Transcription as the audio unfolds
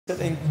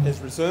Sitting is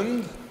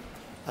resumed,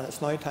 and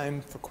it's now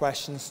time for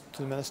questions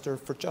to the Minister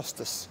for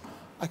Justice.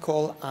 I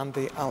call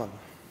Andy Allen.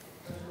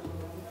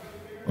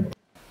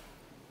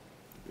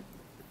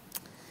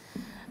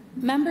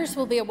 Members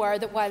will be aware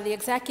that while the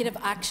Executive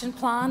Action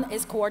Plan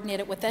is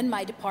coordinated within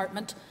my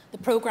department, the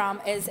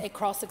programme is a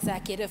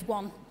cross-executive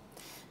one.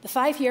 The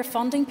 5-year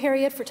funding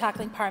period for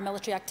tackling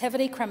paramilitary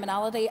activity,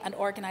 criminality and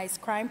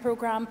organised crime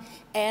programme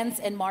ends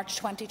in March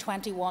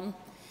 2021.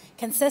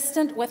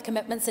 Consistent with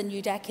commitments in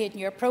New Decade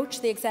New Approach,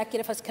 the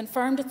Executive has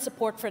confirmed its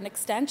support for an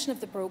extension of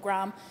the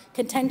programme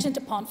contingent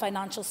upon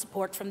financial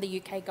support from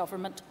the UK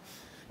Government.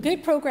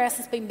 Good progress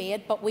has been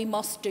made, but we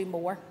must do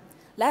more.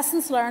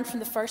 Lessons learned from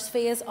the first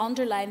phase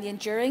underline the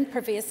enduring,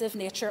 pervasive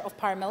nature of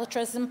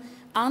paramilitarism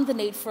and the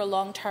need for a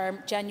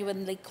long-term,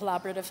 genuinely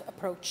collaborative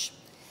approach.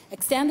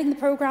 Extending the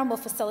programme will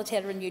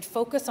facilitate a renewed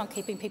focus on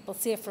keeping people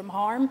safe from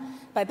harm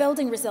by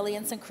building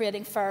resilience and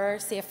creating fairer,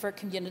 safer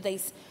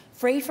communities,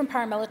 free from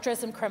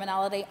paramilitarism,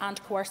 criminality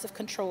and coercive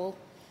control,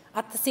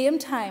 at the same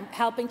time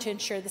helping to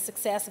ensure the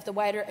success of the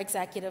wider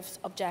Executive's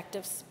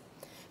objectives.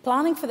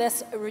 Planning for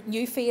this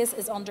new phase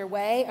is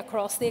underway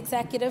across the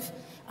Executive,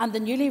 and the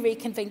newly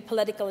reconvened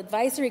Political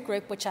Advisory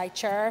Group, which I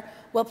chair,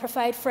 will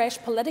provide fresh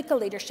political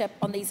leadership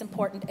on these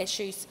important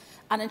issues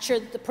and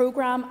ensure that the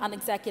programme and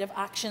executive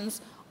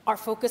actions are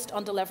focused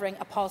on delivering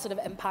a positive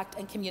impact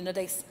in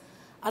communities.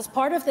 As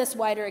part of this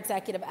wider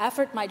executive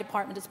effort, my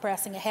department is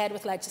pressing ahead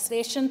with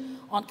legislation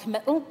on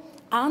committal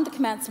and the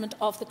commencement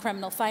of the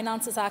Criminal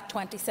Finances Act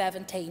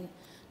 2017.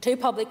 2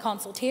 public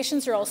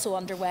consultations are also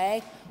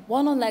underway,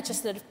 one on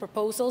legislative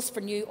proposals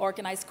for new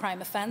organised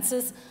crime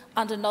offences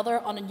and another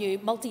on a new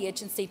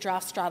multi-agency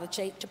draft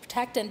strategy to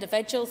protect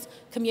individuals,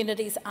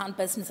 communities and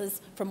businesses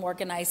from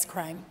organised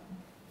crime.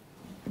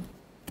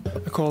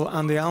 I call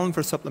Andy Allen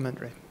for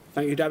supplementary.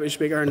 Thank you, Deputy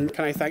Speaker, and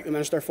can I thank the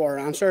Minister for her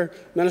answer.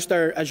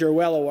 Minister, as you're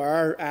well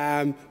aware,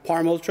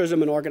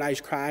 paramilitarism and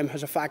organised crime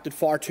has affected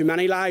far too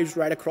many lives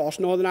right across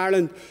Northern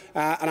Ireland,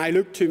 and I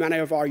look to many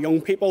of our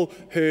young people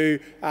who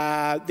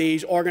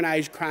these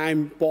organised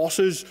crime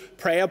bosses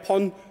prey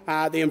upon,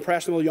 the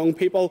impressionable young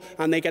people,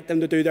 and they get them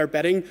to do their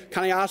bidding.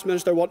 Can I ask,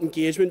 Minister, what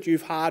engagement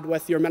you've had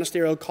with your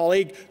ministerial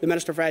colleague, the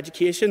Minister for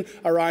Education,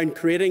 around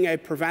creating a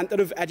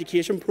preventative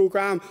education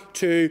programme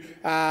to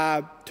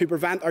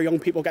prevent our young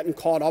people getting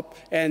caught up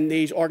in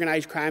these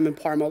organised crime and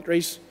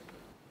paramilitaries?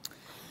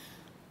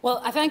 Well,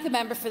 I thank the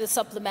member for the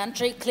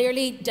supplementary.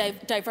 Clearly,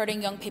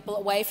 diverting young people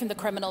away from the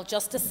criminal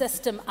justice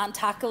system and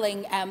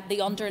tackling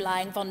the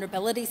underlying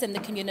vulnerabilities in the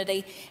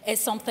community is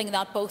something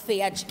that both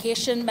the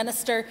Education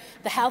Minister,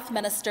 the Health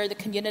Minister, the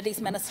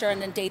Communities Minister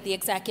and indeed the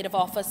Executive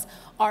Office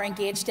are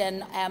engaged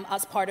in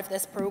as part of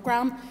this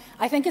programme.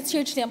 I think it's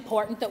hugely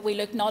important that we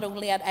look not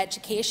only at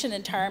education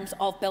in terms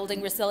of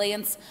building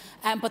resilience,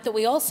 but that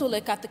we also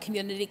look at the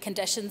community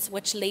conditions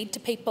which lead to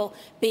people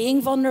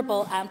being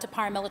vulnerable to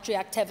paramilitary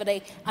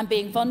activity and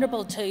being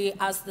vulnerable to,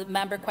 as the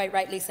member quite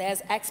rightly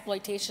says,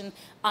 exploitation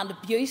and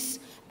abuse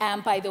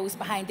by those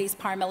behind these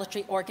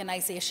paramilitary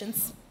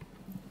organisations.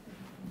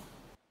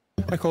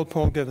 I call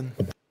Paul Given.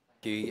 Thank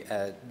you.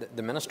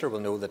 The Minister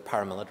will know that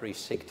paramilitaries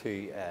seek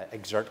to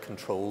exert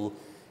control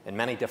in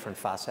many different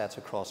facets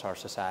across our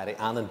society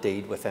and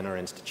indeed within our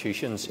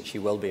institutions. She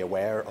will be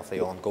aware of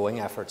the ongoing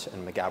efforts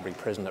in Maghaberry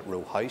Prison at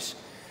Roe House.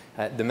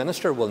 The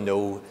Minister will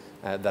know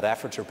that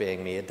efforts are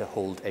being made to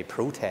hold a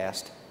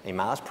protest, a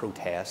mass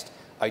protest,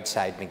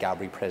 outside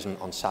Maghaberry Prison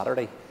on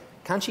Saturday.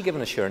 Can she give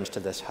an assurance to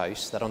this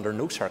House that under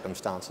no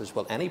circumstances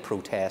will any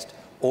protest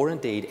or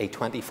indeed a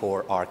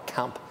 24-hour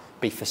camp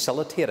be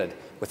facilitated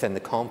within the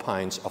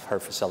compounds of her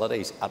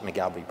facilities at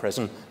Maghaberry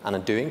Prison, and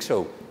in doing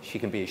so she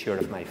can be assured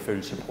of my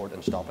full support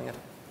in stopping it?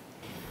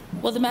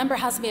 Well, the member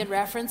has made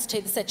reference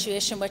to the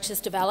situation which has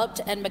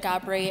developed in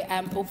Maghaberry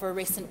over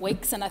recent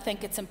weeks, and I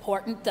think it's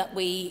important that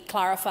we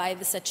clarify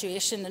the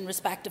situation in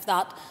respect of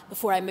that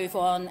before I move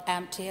on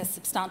to his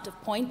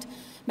substantive point.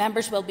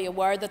 Members will be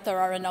aware that there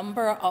are a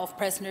number of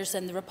prisoners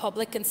in the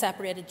Republican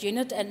Separated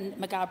Unit in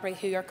Maghaberry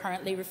who are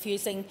currently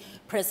refusing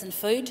prison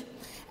food.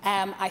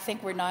 I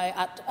think we're now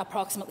at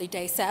approximately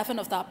day 7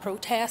 of that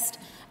protest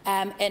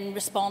in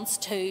response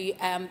to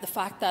the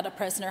fact that a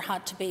prisoner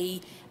had to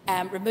be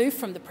removed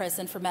from the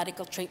prison for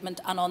medical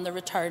treatment and on the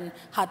return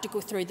had to go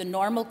through the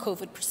normal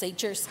COVID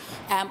procedures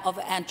of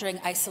entering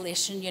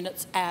isolation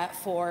units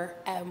for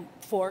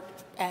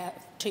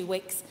 2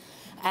 weeks.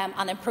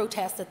 And in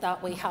protest at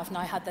that, we have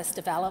now had this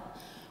develop.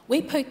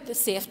 We put the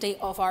safety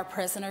of our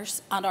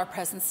prisoners and our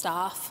prison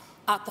staff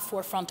at the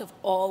forefront of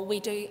all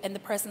we do in the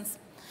prisons.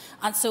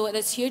 And so it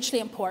is hugely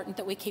important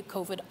that we keep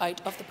COVID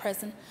out of the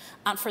prison.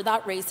 And for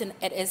that reason,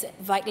 it is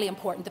vitally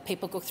important that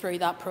people go through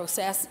that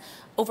process.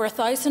 Over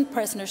 1,000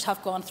 prisoners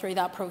have gone through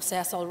that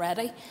process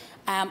already.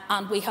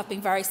 And we have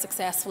been very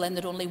successful in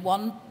that only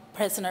 1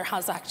 prisoner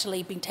has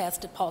actually been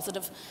tested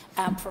positive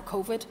for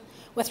COVID.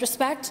 With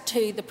respect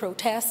to the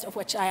protest, of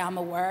which I am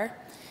aware,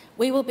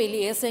 We will be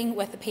liaising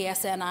with the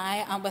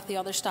PSNI and with the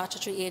other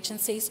statutory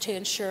agencies to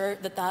ensure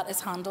that that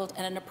is handled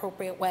in an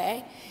appropriate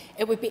way.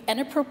 It would be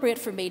inappropriate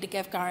for me to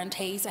give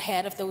guarantees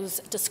ahead of those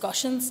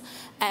discussions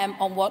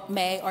on what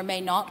may or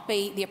may not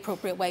be the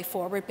appropriate way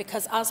forward,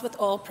 because as with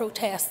all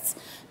protests,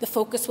 the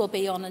focus will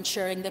be on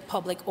ensuring that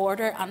public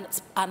order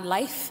and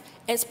life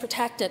is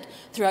protected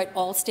throughout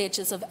all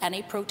stages of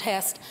any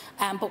protest,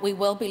 but we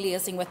will be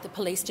liaising with the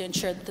police to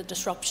ensure that the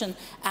disruption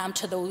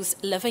to those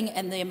living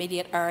in the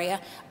immediate area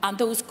and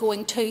those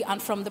going to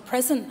and from the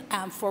prison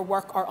for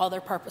work or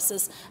other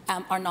purposes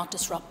are not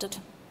disrupted.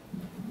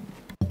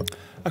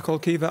 I call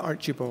Kiva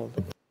Archibald.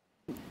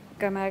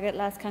 Margaret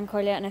Lascan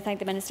Corlea, and I thank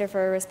the Minister for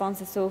her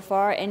responses so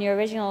far. In your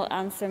original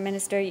answer,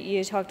 Minister,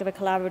 you talked of a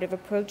collaborative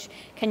approach.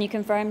 Can you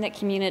confirm that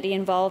community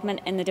involvement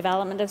in the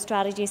development of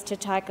strategies to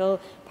tackle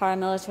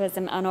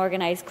paramilitarism and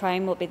organised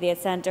crime will be the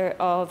centre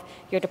of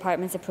your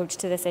department's approach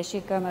to this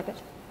issue?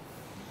 Margaret.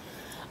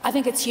 I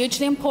think it's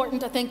hugely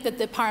important. I think that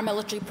the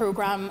paramilitary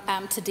programme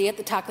to date,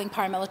 the Tackling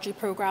Paramilitary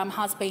Programme,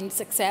 has been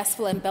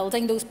successful in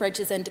building those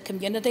bridges into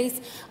communities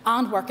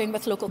and working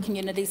with local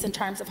communities in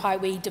terms of how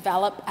we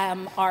develop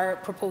our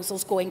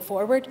proposals going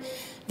forward.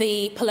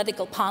 The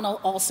political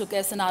panel also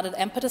gives an added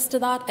impetus to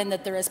that, in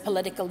that there is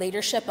political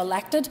leadership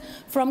elected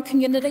from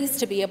communities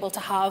to be able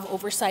to have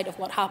oversight of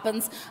what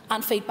happens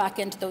and feed back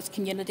into those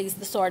communities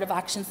the sort of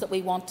actions that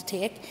we want to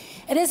take.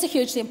 It is a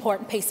hugely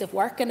important piece of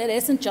work, and it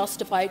isn't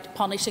just about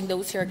punishing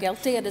those who are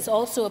guilty. It is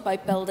also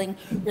about building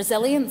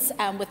resilience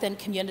within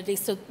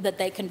communities so that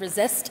they can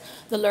resist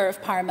the lure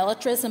of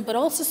paramilitarism, but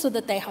also so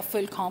that they have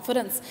full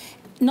confidence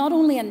not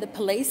only in the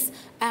police,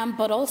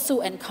 but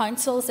also in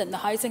councils, in the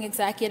housing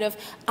executive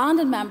and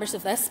in members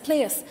of this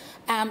place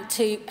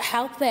to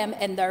help them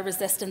in their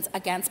resistance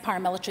against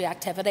paramilitary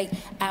activity,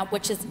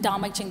 which is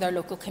damaging their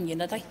local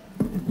community.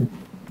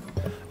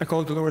 I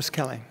call Dolores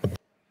Kelly.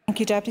 Thank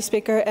you, Deputy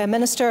Speaker.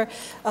 Minister,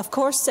 of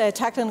course,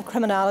 tackling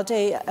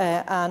criminality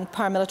and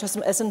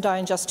paramilitarism isn't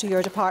down just to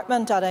your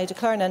department, and I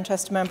declare an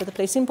interest to member of the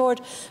Policing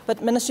Board.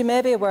 But, Minister, you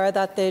may be aware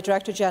that the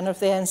Director General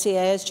of the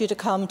NCA is due to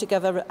come to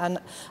give an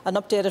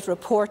updated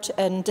report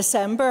in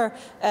December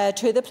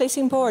to the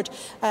Policing Board.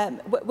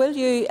 Will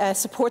you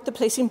support the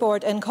Policing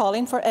Board in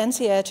calling for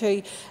NCA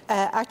to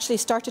actually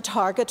start to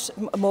target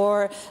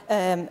more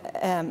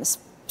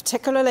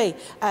particularly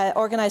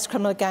organised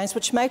criminal gangs,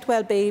 which might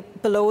well be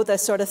below the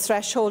sort of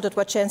threshold at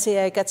which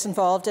NCA gets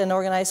involved in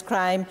organised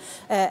crime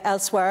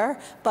elsewhere,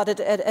 but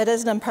it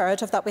is an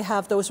imperative that we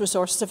have those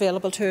resources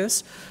available to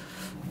us?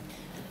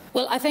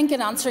 Well, I think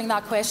in answering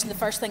that question, the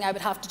first thing I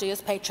would have to do is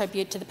pay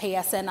tribute to the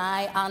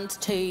PSNI and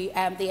to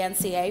the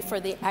NCA for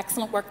the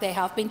excellent work they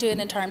have been doing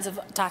in terms of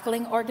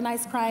tackling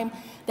organised crime.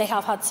 They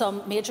have had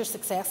some major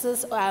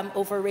successes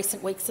over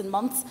recent weeks and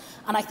months,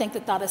 and I think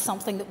that that is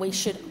something that we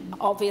should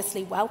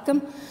obviously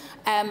welcome.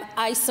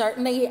 I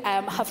certainly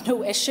have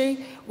no issue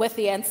with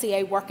the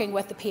NCA working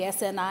with the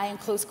PSNI in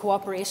close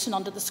cooperation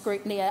under the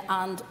scrutiny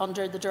and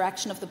under the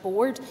direction of the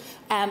board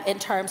in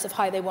terms of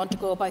how they want to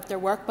go about their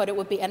work, but it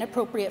would be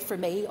inappropriate for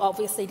me,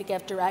 obviously, to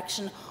give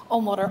direction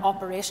on what are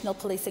operational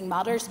policing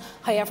matters.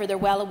 However, they're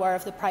well aware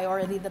of the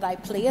priority that I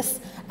place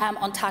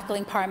on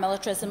tackling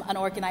paramilitarism and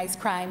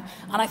organised crime,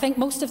 and I think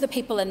most of the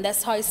people in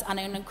this House and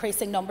an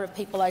increasing number of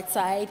people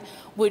outside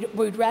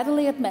would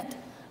readily admit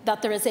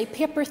that there is a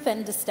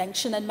paper-thin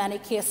distinction in many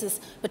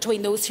cases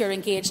between those who are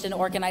engaged in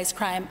organised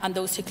crime and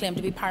those who claim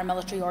to be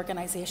paramilitary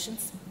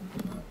organisations.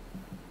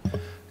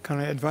 Can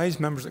I advise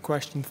members that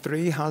question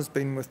 3 has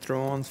been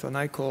withdrawn, so I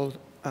now call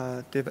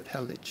David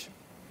Hilditch.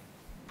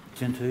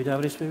 Question 2,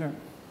 Deputy Speaker.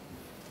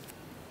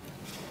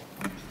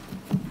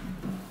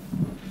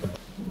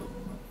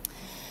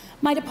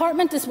 My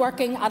department is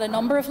working at a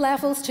number of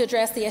levels to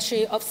address the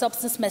issue of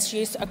substance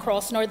misuse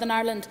across Northern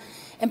Ireland.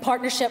 In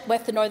partnership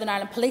with the Northern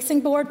Ireland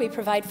Policing Board, we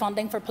provide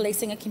funding for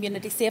policing and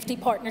community safety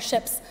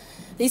partnerships.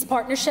 These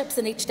partnerships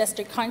in each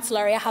district council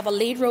area have a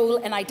lead role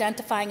in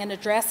identifying and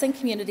addressing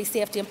community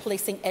safety and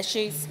policing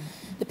issues.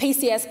 The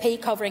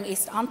PCSP covering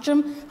East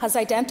Antrim has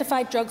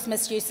identified drugs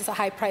misuse as a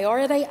high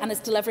priority and is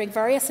delivering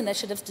various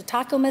initiatives to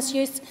tackle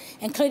misuse,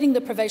 including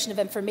the provision of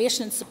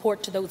information and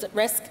support to those at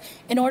risk,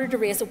 in order to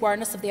raise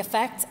awareness of the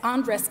effects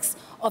and risks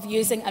of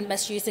using and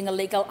misusing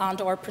illegal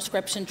and/or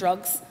prescription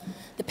drugs.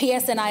 The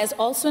PSNI is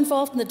also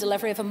involved in the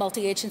delivery of a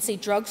multi-agency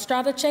drug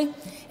strategy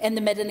in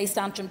the Mid and East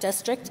Antrim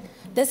district.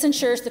 This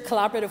ensures that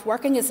collaborative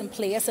working is in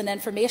place and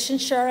information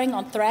sharing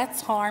on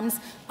threats, harms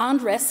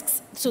and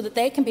risks so that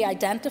they can be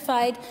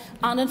identified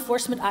and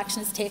enforcement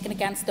action is taken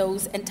against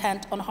those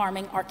intent on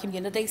harming our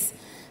communities.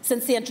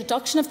 Since the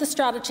introduction of the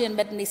strategy in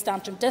Mid and East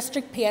Antrim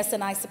district,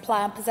 PSNI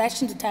supply and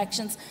possession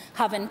detections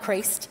have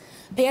increased.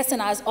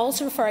 PSNI is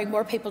also referring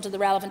more people to the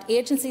relevant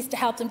agencies to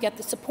help them get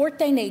the support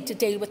they need to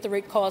deal with the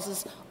root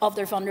causes of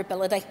their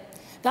vulnerability.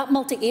 That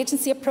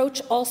multi-agency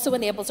approach also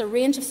enables a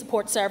range of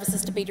support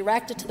services to be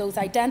directed to those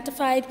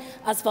identified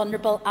as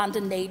vulnerable and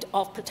in need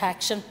of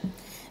protection.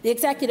 The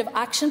Executive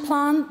Action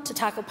Plan to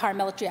tackle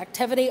paramilitary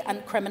activity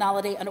and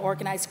criminality and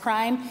organised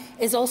crime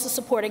is also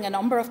supporting a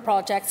number of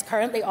projects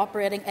currently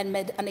operating in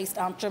Mid and East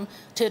Antrim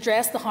to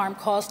address the harm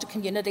caused to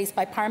communities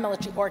by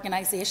paramilitary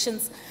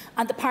organisations.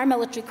 And the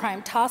Paramilitary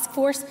Crime Task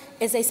Force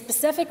is a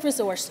specific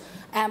resource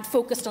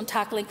focused on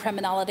tackling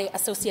criminality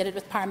associated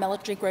with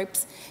paramilitary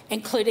groups,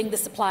 including the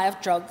supply of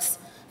drugs.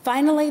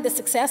 Finally, the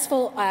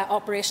successful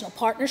operational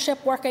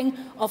partnership working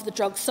of the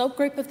drug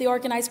subgroup of the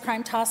Organised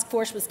Crime Task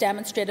Force was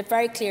demonstrated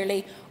very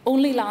clearly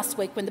only last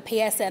week when the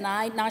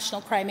PSNI, National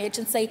Crime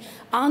Agency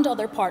and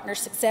other partners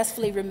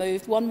successfully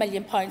removed £1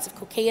 million of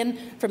cocaine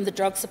from the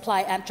drug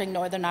supply entering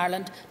Northern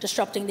Ireland,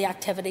 disrupting the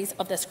activities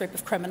of this group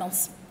of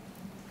criminals.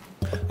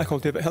 I call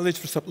David Hilditch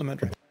for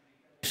supplementary.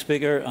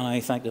 Speaker, and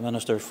I thank the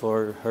Minister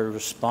for her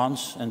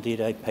response.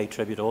 Indeed, I pay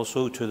tribute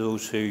also to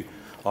those who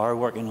are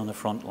working on the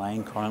front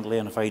line currently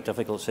in a very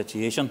difficult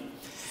situation.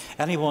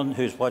 Anyone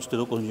who's watched the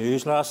local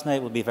news last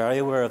night will be very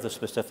aware of the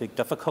specific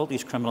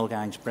difficulties criminal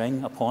gangs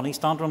bring upon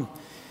East Antrim.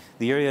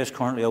 The area is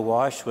currently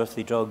awash with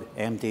the drug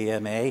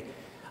MDMA,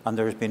 and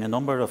there has been a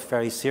number of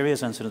very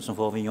serious incidents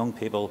involving young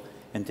people.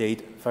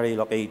 Indeed, very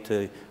lucky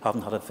to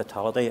haven't had a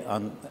fatality,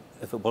 and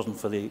if it wasn't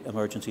for the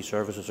emergency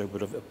services, there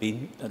would have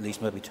been at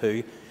least maybe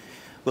 2.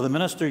 Will the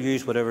Minister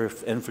use whatever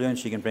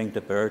influence she can bring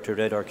to bear to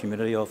rid our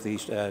community of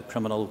these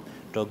criminal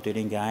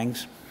drug-dealing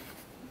gangs?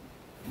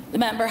 The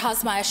member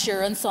has my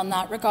assurance on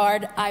that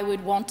regard. I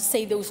would want to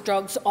see those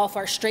drugs off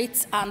our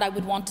streets, and I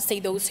would want to see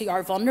those who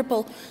are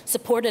vulnerable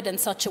supported in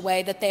such a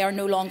way that they are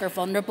no longer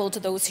vulnerable to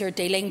those who are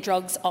dealing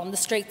drugs on the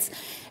streets.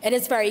 It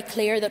is very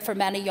clear that for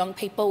many young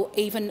people,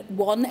 even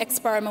one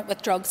experiment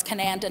with drugs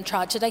can end in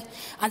tragedy,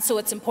 and so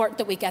it's important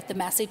that we get the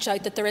message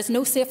out that there is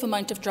no safe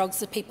amount of drugs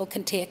that people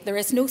can take. There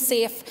is no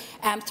safe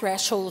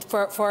threshold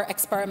for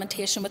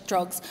experimentation with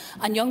drugs,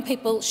 and young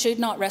people should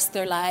not risk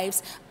their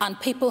lives, and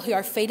people who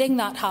are feeding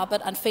that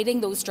habit and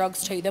feeding those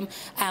drugs to them,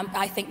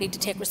 I think need to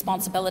take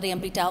responsibility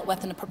and be dealt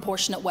with in a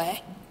proportionate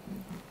way.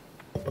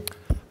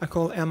 I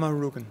call Emma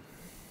Rogan.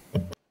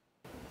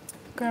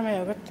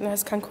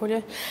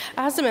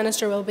 As the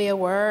Minister will be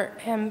aware,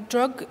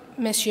 drug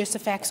misuse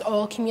affects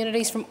all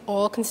communities from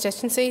all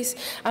constituencies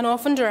and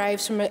often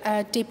derives from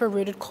a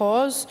deeper-rooted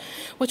cause,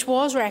 which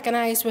was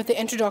recognised with the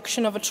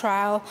introduction of a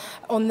trial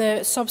on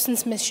the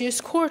Substance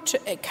Misuse Court.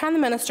 Can the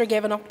Minister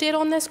give an update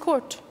on this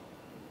court?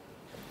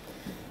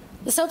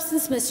 The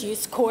Substance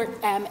Misuse Court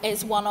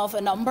is one of a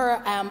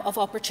number of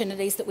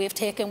opportunities that we have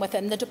taken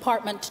within the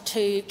Department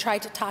to try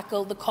to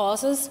tackle the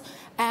causes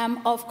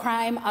of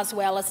crime as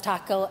well as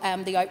tackle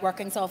the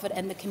outworkings of it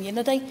in the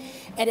community.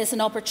 It is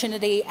an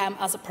opportunity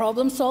as a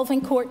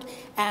problem-solving court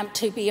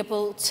to be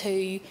able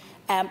to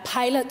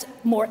pilot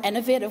more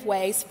innovative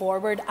ways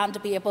forward and to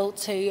be able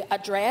to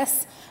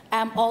address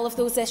all of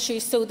those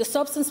issues. So the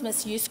Substance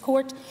Misuse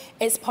Court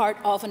is part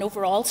of an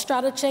overall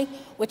strategy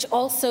which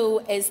also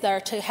is there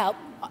to help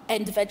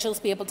individuals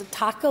be able to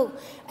tackle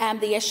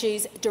the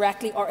issues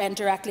directly or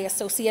indirectly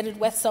associated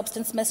with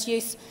substance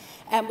misuse.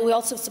 We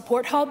also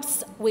support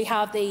hubs. We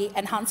have the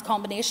enhanced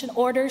combination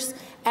orders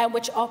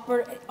which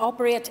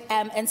operate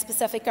in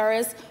specific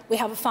areas. We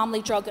have a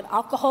family drug and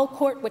alcohol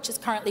court which is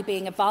currently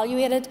being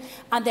evaluated,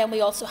 and then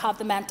we also have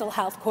the mental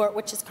health court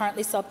which is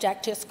currently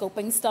subject to a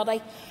scoping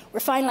study. We're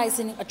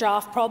finalising a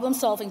draft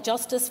problem-solving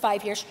justice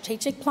 5-year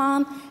strategic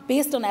plan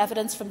based on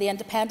evidence from the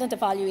independent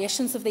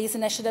evaluations of these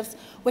initiatives,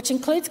 which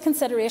includes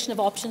consideration of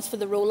options for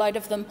the rollout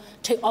of them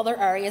to other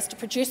areas to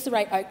produce the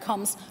right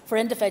outcomes for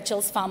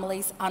individuals,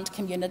 families and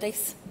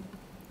communities.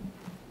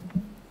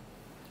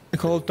 I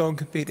call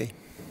Doug Beattie.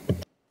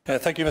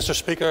 Thank you, Mr.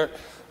 Speaker.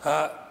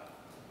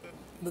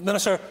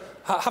 Minister,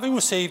 having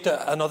received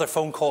another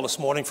phone call this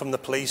morning from the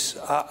police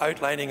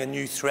outlining a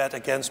new threat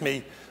against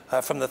me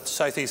from the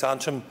South East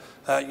Antrim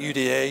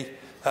UDA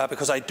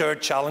because I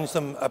dared challenge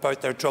them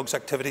about their drugs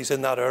activities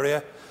in that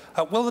area,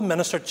 will the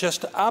Minister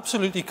just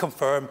absolutely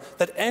confirm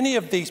that any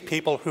of these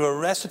people who are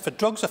arrested for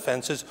drugs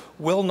offences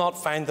will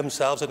not find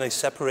themselves in a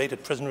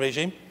separated prison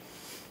regime?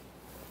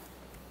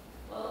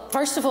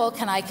 First of all,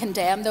 can I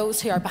condemn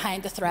those who are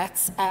behind the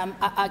threats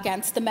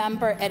against the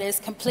member? It is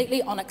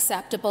completely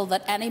unacceptable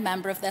that any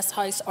member of this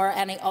House or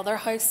any other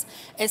House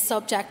is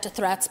subject to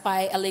threats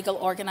by illegal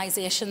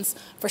organisations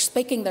for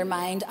speaking their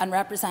mind and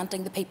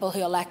representing the people who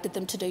elected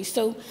them to do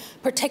so.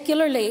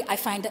 Particularly, I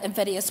find it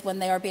invidious when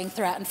they are being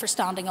threatened for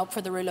standing up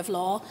for the rule of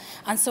law.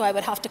 And so I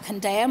would have to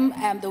condemn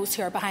those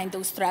who are behind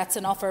those threats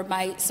and offer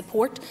my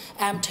support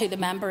to the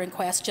member in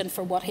question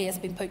for what he has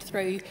been put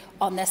through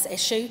on this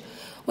issue.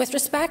 With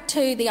respect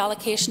to the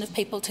allocation of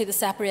people to the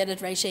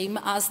separated regime,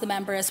 as the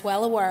member is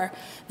well aware,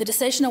 the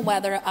decision on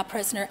whether a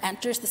prisoner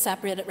enters the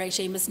separated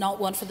regime is not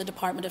one for the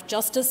Department of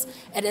Justice.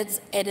 It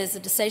is a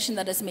decision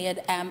that is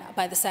made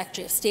by the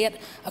Secretary of State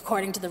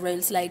according to the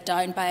rules laid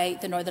down by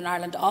the Northern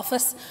Ireland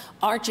Office.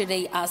 Our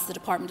duty as the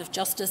Department of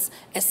Justice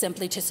is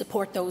simply to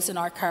support those in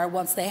our care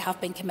once they have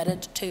been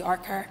committed to our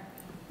care.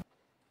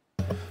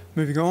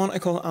 Moving on, I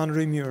call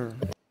Andrew Muir.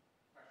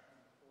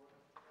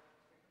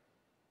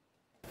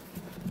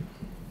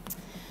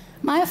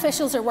 My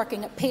officials are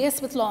working at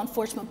pace with law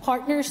enforcement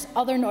partners,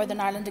 other Northern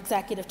Ireland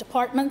executive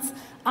departments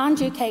and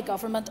UK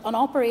Government on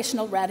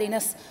operational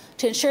readiness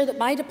to ensure that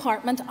my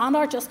department and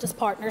our justice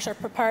partners are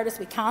prepared as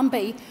we can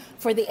be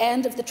for the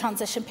end of the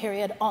transition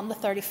period on the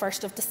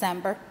 31st of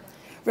December.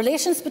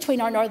 Relations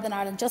between our Northern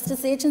Ireland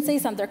justice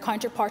agencies and their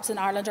counterparts in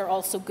Ireland are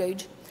also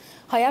good.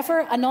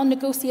 However, a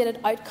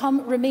non-negotiated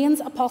outcome remains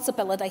a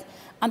possibility,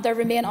 and there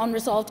remain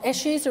unresolved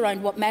issues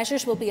around what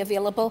measures will be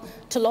available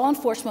to law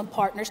enforcement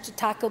partners to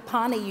tackle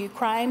pan-EU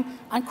crime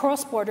and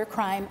cross-border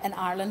crime in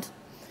Ireland.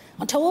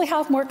 Until we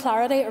have more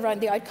clarity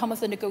around the outcome of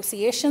the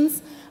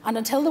negotiations, and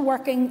until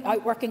the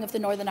outworking of the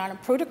Northern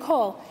Ireland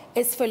Protocol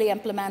is fully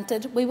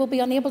implemented, we will be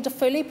unable to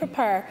fully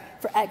prepare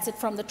for exit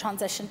from the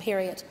transition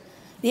period.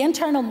 The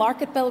Internal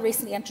Market Bill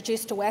recently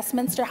introduced to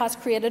Westminster has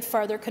created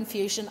further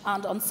confusion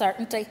and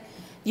uncertainty.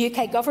 The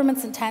UK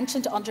Government's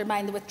intention to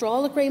undermine the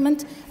withdrawal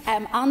agreement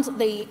and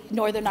the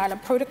Northern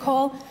Ireland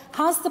Protocol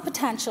has the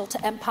potential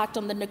to impact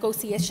on the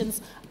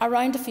negotiations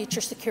around a future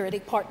security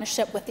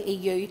partnership with the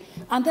EU,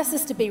 and this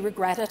is to be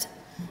regretted.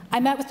 I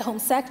met with the Home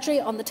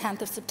Secretary on the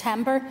 10th of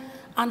September,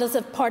 and as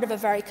a part of a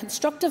very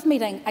constructive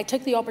meeting, I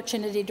took the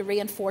opportunity to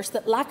reinforce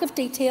that lack of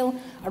detail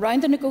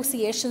around the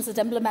negotiations and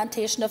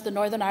implementation of the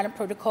Northern Ireland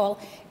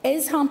Protocol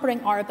is hampering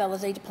our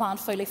ability to plan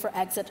fully for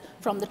exit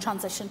from the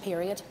transition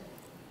period.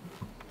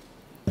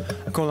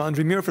 I call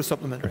Andrew Muir for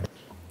supplementary.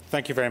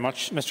 Thank you very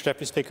much, Mr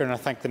Deputy Speaker, and I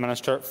thank the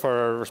Minister for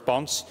her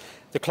response.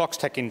 The clock's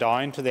ticking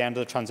down to the end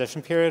of the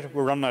transition period.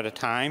 We're running out of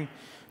time.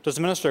 Does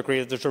the Minister agree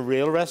that there's a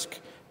real risk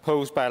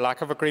posed by a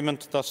lack of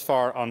agreement thus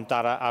far on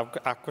data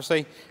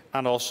adequacy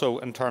and also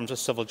in terms of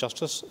civil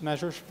justice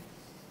measures?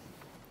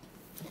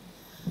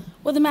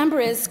 Well, the member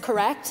is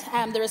correct.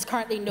 There is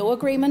currently no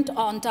agreement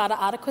on data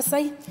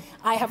adequacy.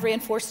 I have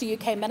reinforced to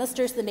UK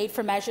ministers the need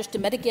for measures to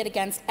mitigate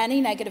against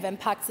any negative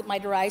impacts that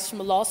might arise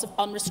from a loss of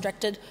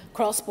unrestricted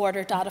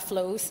cross-border data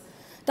flows.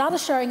 Data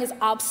sharing is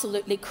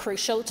absolutely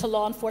crucial to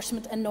law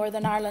enforcement in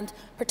Northern Ireland,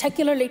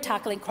 particularly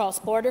tackling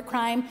cross-border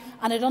crime,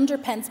 and it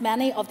underpins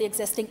many of the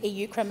existing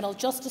EU criminal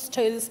justice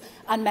tools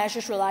and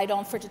measures relied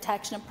on for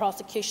detection and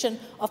prosecution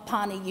of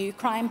pan-EU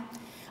crime.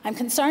 I'm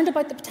concerned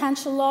about the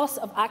potential loss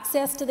of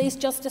access to these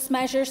justice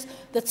measures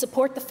that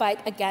support the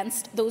fight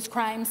against those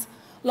crimes.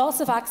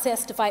 Loss of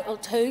access to vital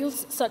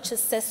tools such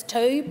as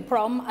SIS2,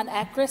 PROM and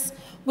ECRIS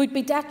would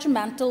be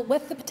detrimental,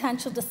 with the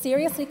potential to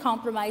seriously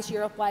compromise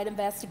Europe-wide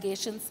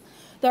investigations.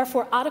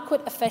 Therefore,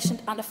 adequate,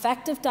 efficient and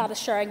effective data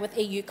sharing with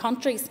EU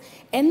countries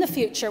in the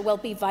future will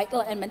be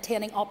vital in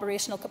maintaining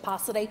operational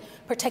capacity,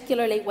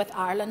 particularly with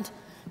Ireland.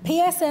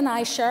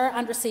 PSNI share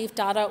and receive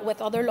data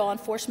with other law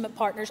enforcement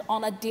partners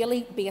on a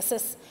daily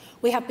basis.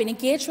 We have been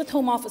engaged with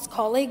Home Office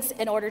colleagues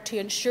in order to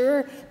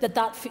ensure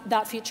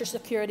that future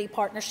security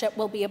partnership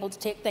will be able to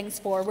take things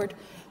forward.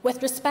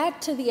 With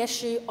respect to the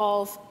issue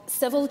of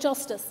civil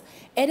justice,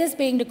 it is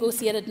being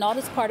negotiated not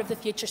as part of the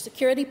future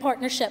security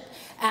partnership,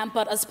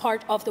 but as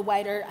part of the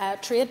wider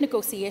trade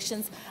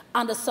negotiations,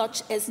 and as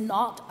such is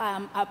not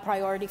a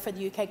priority for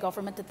the UK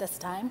Government at this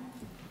time.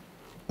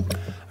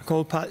 I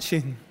call Pat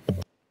Sheehan.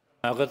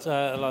 Thank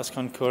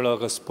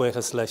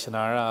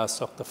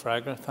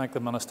the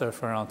Minister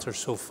for her answers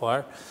so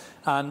far.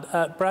 And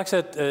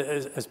Brexit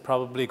is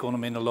probably going to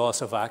mean a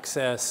loss of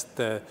access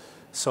to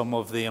some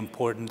of the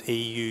important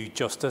EU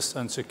justice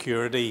and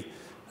security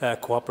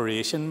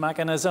cooperation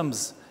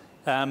mechanisms.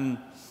 I'm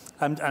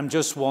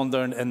just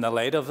wondering, in the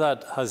light of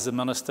that, has the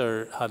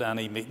Minister had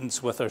any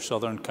meetings with her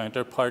southern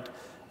counterpart,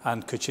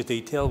 and could she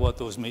detail what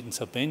those meetings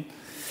have been?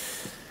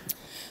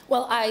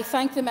 Well, I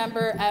thank the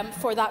member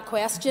for that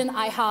question.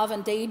 I have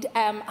indeed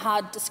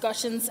had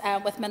discussions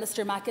with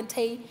Minister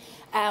McEntee,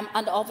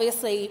 and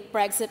obviously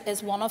Brexit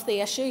is one of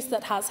the issues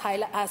that has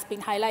been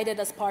highlighted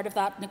as part of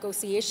that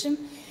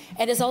negotiation.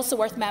 It is also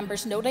worth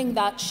members noting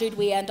that should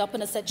we end up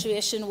in a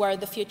situation where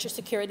the future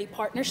security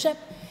partnership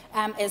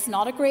is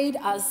not agreed,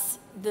 as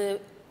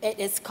it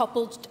is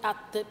coupled at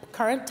the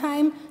current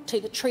time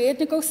to the trade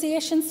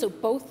negotiations, so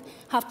both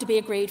have to be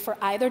agreed for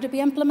either to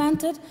be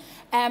implemented,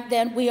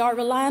 then we are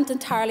reliant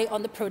entirely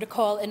on the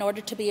protocol in order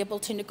to be able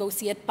to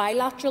negotiate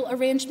bilateral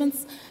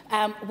arrangements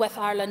with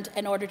Ireland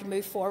in order to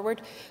move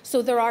forward.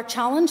 So there are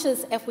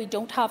challenges if we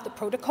don't have the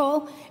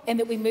protocol, in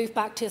that we move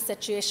back to a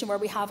situation where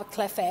we have a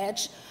cliff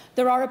edge.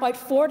 There are about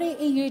 40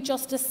 EU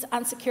justice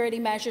and security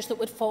measures that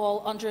would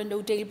fall under a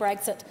no-deal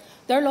Brexit.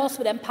 Their loss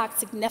would impact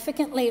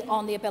significantly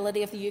on the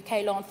ability of the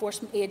UK law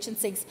enforcement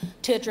agencies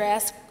to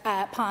address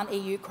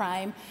pan-EU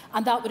crime,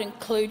 and that would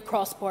include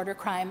cross-border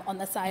crime on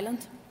this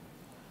island.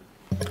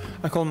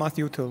 I call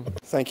Matthew O'Toole.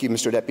 Thank you,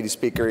 Mr Deputy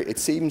Speaker. It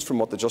seems from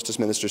what the Justice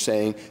Minister is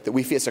saying that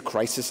we face a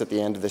crisis at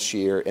the end of this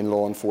year in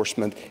law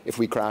enforcement if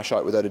we crash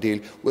out without a deal.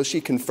 Will she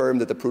confirm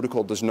that the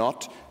protocol does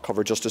not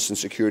cover justice and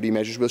security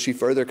measures? Will she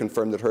further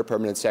confirm that her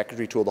Permanent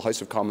Secretary told the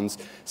House of Commons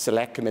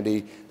Select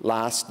Committee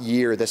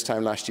this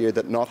time last year,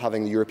 that not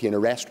having the European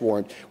arrest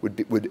warrant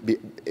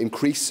would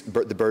increase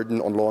the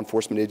burden on law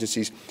enforcement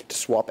agencies to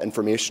swap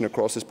information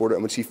across this border?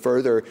 And would she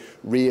further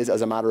raise,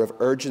 as a matter of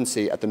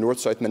urgency at the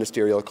North-South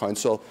Ministerial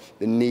Council,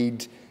 the need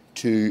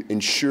to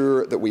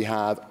ensure that we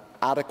have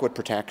adequate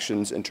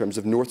protections in terms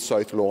of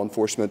north-south law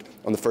enforcement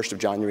on the 1st of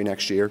January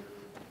next year?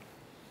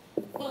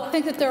 Well, I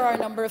think that there are a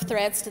number of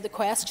threads to the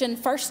question.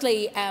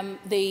 Firstly,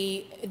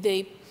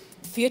 the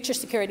Future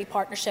Security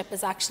Partnership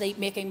is actually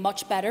making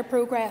much better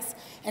progress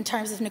in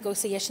terms of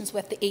negotiations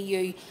with the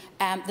EU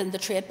than the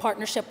trade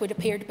partnership would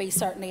appear to be,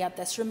 certainly at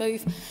this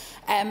remove.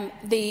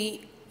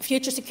 The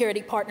Future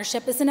Security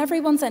Partnership is in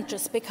everyone's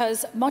interest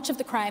because much of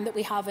the crime that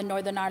we have in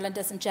Northern Ireland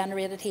isn't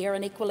generated here,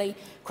 and equally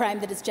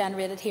crime that is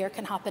generated here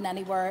can happen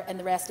anywhere in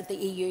the rest of the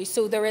EU.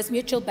 So there is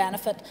mutual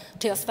benefit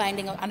to us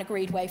finding an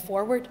agreed way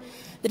forward.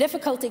 The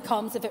difficulty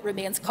comes if it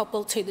remains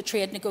coupled to the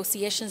trade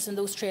negotiations, and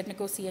those trade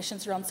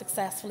negotiations are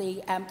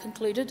unsuccessfully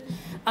concluded,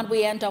 and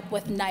we end up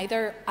with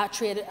neither a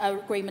trade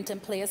agreement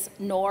in place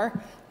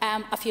nor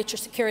a future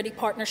security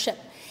partnership.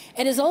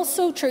 It is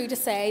also true to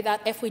say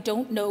that if we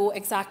don't know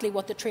exactly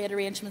what the trade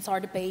arrangements are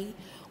to be,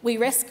 we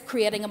risk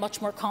creating a much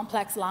more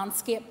complex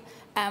landscape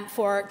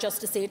for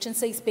justice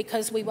agencies,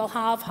 because we will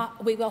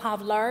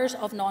have layers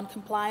of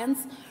non-compliance,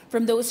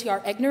 from those who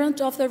are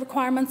ignorant of the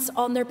requirements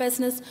on their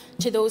business,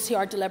 to those who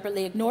are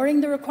deliberately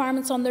ignoring the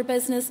requirements on their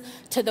business,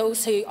 to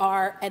those who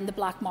are in the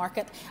black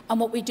market. And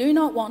what we do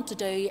not want to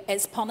do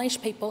is punish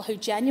people who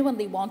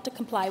genuinely want to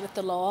comply with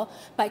the law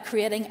by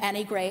creating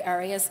any grey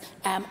areas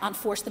and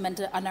force them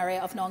into an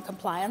area of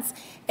non-compliance.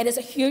 It is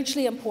a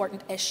hugely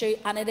important issue,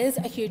 and it is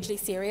a hugely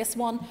serious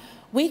one.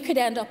 We could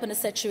end up in a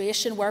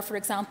situation where, for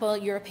example,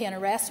 European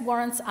arrest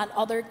warrants and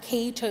other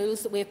key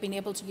tools that we have been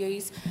able to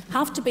use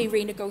have to be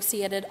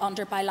renegotiated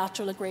under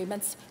bilateral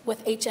agreements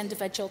with each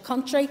individual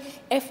country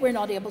if we're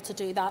not able to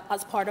do that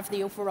as part of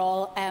the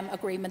overall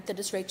agreement that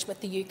is reached with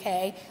the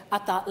UK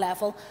at that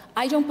level.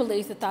 I don't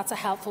believe that that's a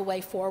helpful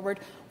way forward.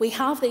 We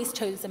have these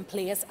tools in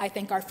place. I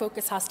think our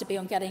focus has to be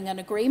on getting an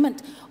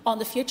agreement on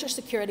the future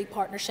security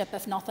partnership,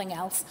 if nothing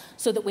else,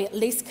 so that we at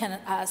least can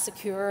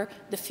secure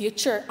the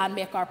future and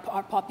make our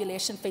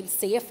population feel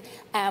safe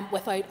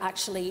without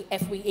actually,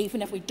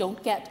 even if we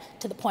don't get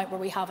to the point where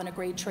we have an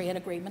agreed trade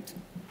agreement.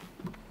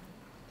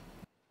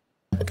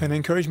 Can I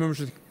encourage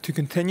members to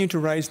continue to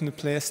rise in the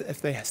place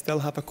if they still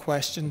have a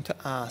question to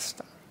ask?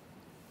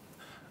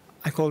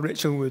 I call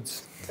Rachel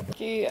Woods. Thank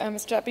you,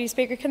 Mr Deputy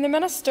Speaker. Can the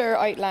Minister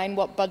outline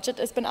what budget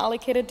has been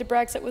allocated to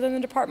Brexit within the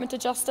Department of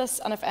Justice,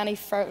 and if any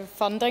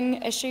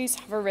funding issues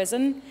have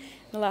arisen in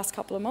the last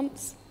couple of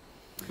months?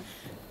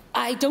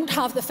 I don't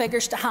have the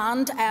figures to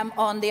hand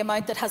on the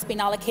amount that has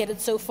been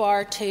allocated so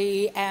far to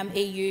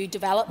EU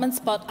developments,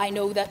 but I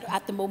know that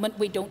at the moment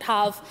we don't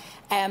have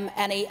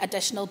any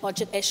additional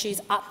budget issues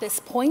at this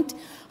point.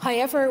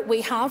 However,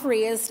 we have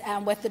raised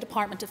with the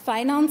Department of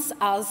Finance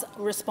as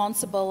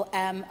responsible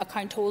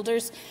account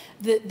holders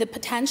the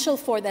potential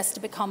for this to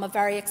become a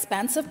very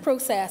expensive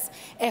process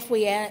if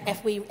we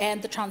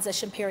end the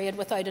transition period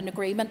without an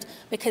agreement,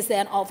 because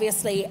then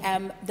obviously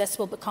this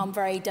will become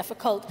very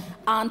difficult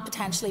and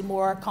potentially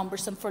more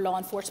cumbersome for law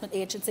enforcement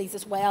agencies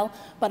as well.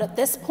 But at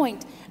this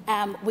point,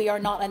 we are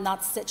not in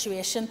that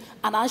situation,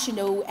 and as you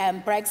know,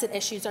 Brexit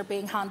issues are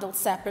being handled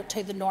separate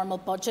to the normal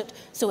budget,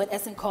 so it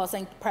isn't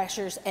causing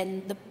pressures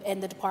in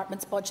the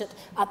department's budget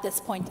at this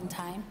point in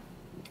time.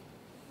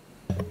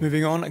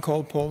 Moving on, I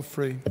call Paul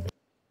Free.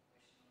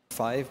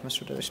 5, Mr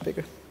Deputy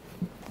Speaker.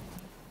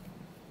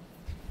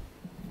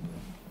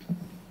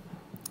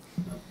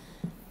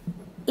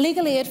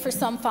 Legal aid for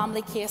some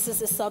family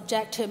cases is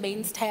subject to a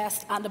means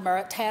test and a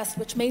merit test,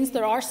 which means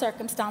there are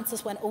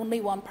circumstances when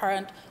only one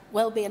parent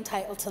will be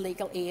entitled to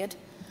legal aid.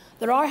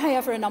 There are,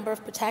 however, a number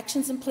of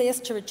protections in place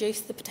to reduce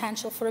the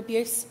potential for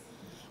abuse.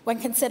 When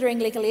considering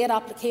legal aid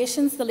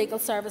applications, the Legal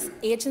Service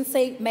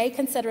Agency may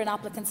consider an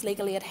applicant's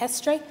legal aid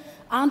history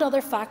and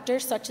other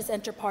factors such as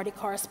inter-party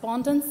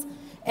correspondence,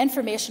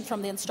 information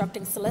from the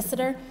instructing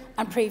solicitor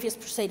and previous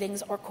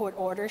proceedings or court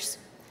orders.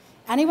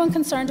 Anyone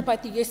concerned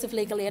about the use of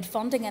legal aid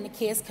funding in a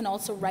case can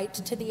also write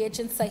to the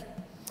agency.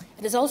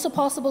 It is also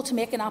possible to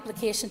make an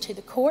application to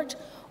the court,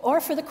 or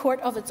for the court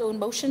of its own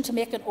motion to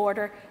make an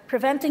order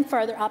preventing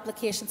further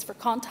applications for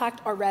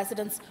contact or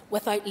residence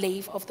without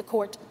leave of the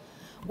court.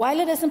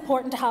 While it is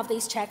important to have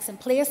these checks in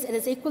place, it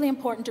is equally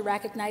important to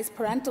recognise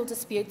parental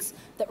disputes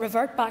that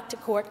revert back to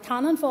court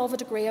can involve a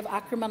degree of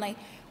acrimony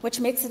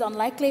which makes it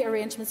unlikely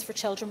arrangements for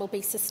children will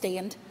be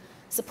sustained.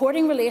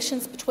 Supporting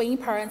relations between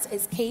parents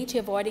is key to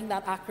avoiding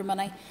that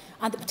acrimony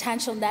and the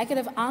potential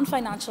negative and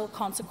financial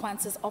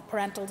consequences of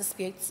parental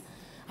disputes.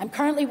 I'm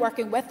currently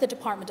working with the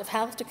Department of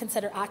Health to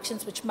consider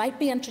actions which might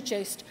be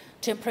introduced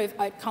to improve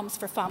outcomes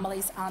for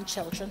families and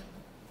children.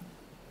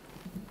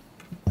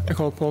 I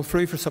call Paul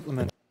Free for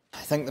supplement. I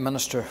thank the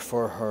Minister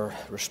for her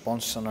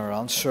response and her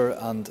answer,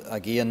 and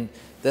again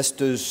this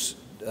does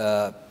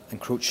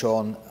encroach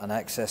on an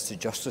access to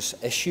justice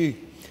issue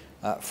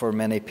for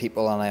many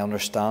people, and I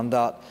understand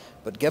that.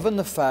 But given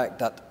the fact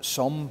that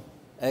some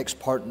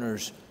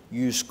ex-partners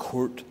use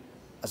court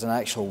as an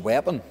actual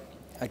weapon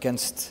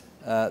against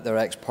their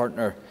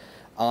ex-partner,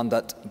 and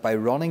that by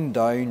running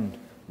down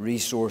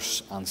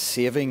resource and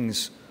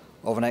savings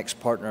of an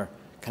ex-partner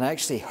can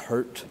actually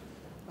hurt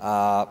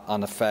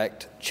and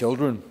affect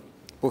children,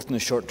 both in the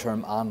short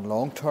term and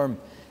long term,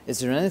 Is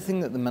there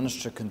anything that the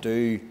Minister can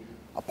do,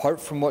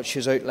 apart from what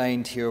she's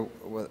outlined here,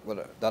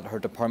 that her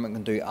department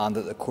can do and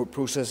that the court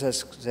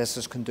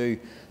processes can do,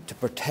 to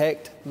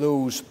protect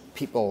those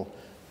people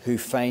who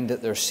find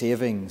that their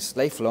savings,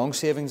 lifelong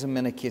savings in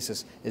many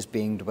cases, is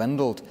being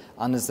dwindled?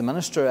 And is the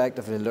Minister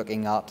actively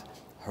looking at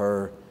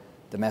her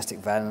Domestic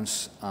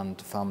Violence and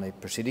Family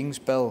Proceedings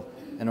Bill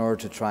in order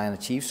to try and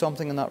achieve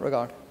something in that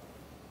regard?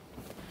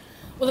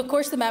 Well, of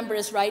course, the member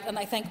is right, and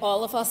I think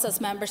all of us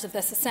as members of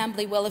this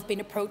Assembly will have been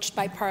approached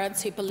by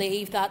parents who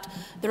believe that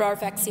there are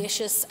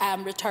vexatious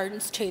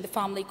returns to the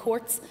family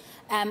courts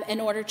in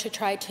order to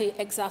try to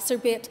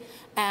exacerbate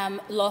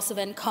loss of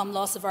income,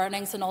 loss of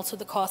earnings, and also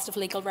the cost of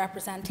legal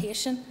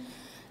representation.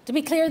 To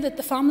be clear, that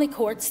the family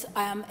courts,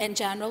 in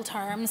general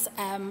terms,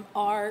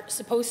 are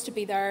supposed to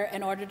be there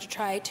in order to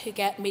try to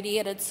get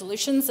mediated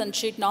solutions and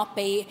should not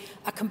be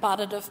a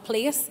combative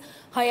place.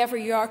 However,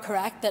 you are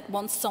correct that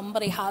once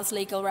somebody has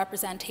legal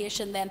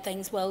representation, then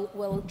things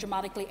will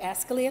dramatically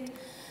escalate.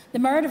 The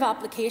merit of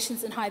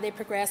applications and how they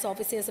progress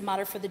obviously is a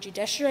matter for the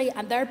judiciary,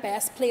 and they're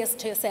best placed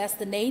to assess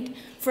the need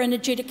for an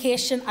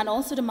adjudication and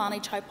also to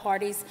manage how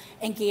parties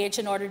engage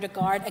in order to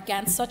guard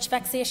against such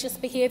vexatious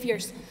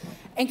behaviours.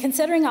 In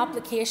considering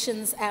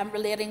applications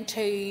relating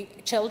to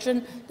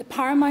children, the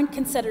paramount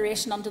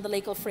consideration under the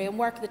legal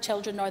framework, the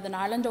Children Northern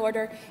Ireland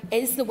Order,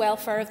 is the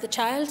welfare of the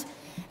child.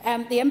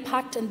 The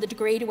impact and the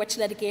degree to which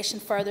litigation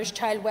furthers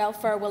child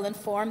welfare will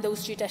inform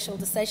those judicial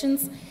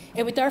decisions.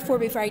 It would therefore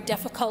be very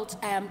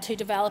difficult to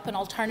develop an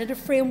alternative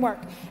framework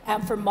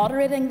for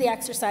moderating the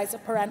exercise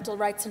of parental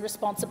rights and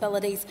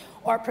responsibilities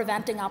or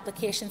preventing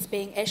applications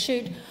being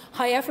issued.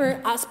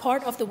 However, as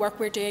part of the work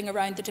we're doing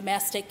around the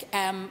Domestic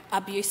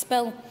Abuse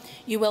Bill,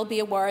 you will be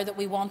aware that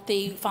we want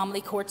the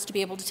family courts to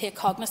be able to take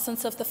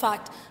cognizance of the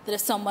fact that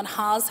if someone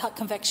has had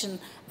conviction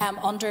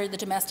under the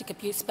Domestic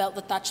Abuse Bill,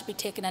 that should be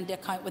taken into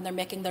account when they're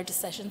making their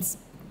decisions.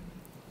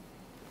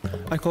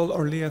 I call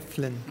Orlia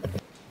Flynn.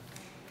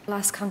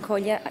 Last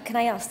Concollia, can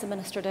I ask the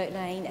Minister to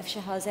outline if she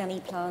has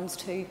any plans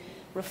to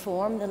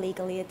reform the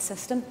legal aid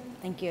system?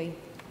 Thank you.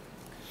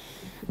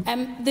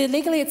 The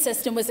legal aid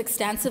system was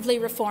extensively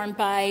reformed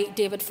by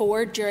David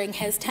Ford during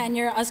his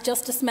tenure as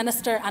Justice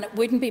Minister, and it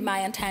wouldn't be my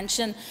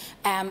intention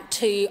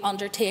to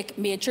undertake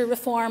major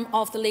reform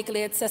of the legal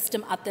aid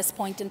system at this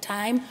point in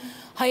time.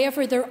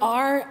 However, there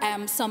are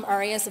some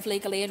areas of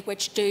legal aid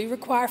which do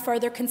require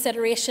further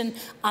consideration,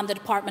 and the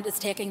Department is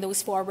taking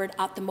those forward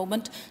at the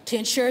moment to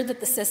ensure that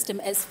the system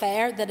is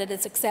fair, that it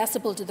is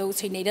accessible to those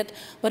who need it,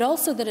 but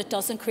also that it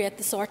doesn't create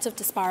the sorts of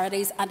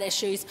disparities and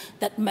issues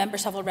that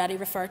members have already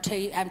referred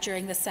to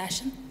during this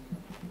session.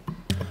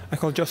 I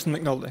call Justin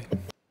McNulty.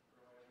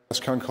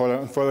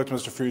 And further to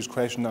Mr Furey's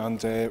question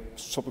and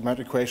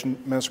supplementary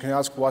question, Minister, can I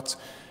ask what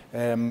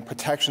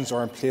protections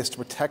are in place to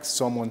protect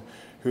someone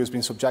who has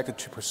been subjected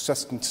to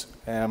persistent,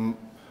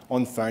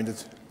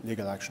 unfounded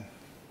legal action?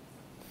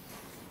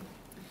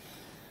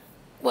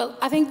 Well,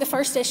 I think the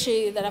first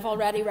issue that I've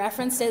already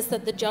referenced is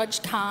that the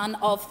judge can,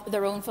 of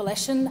their own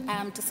volition,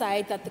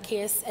 decide that the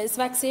case is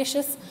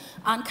vexatious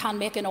and can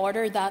make an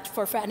order that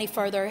for any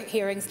further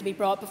hearings to be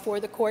brought before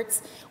the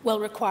courts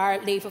will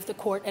require leave of the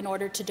court in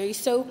order to do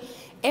so.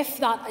 If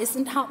that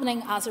isn't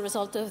happening as a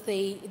result of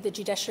the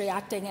judiciary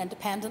acting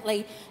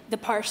independently, the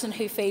person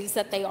who feels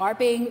that they are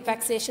being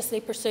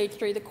vexatiously pursued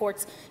through the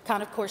courts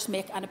can, of course,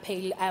 make an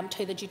appeal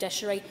to the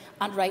judiciary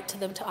and write to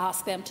them to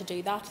ask them to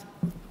do that.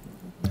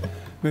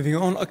 Moving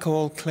on, I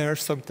call Claire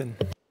Sugden.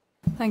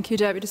 Thank you,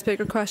 Deputy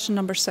Speaker. Question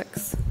number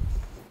 6.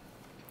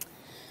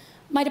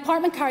 My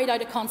department carried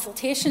out a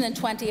consultation in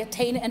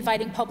 2018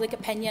 inviting public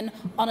opinion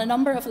on a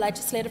number of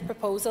legislative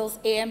proposals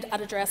aimed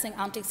at addressing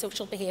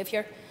antisocial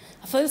behaviour.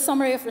 A full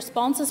summary of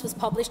responses was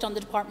published on the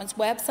department's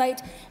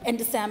website in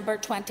December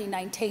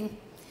 2019.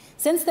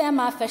 Since then,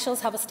 my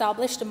officials have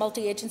established a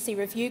multi-agency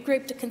review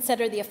group to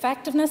consider the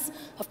effectiveness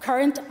of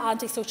current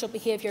antisocial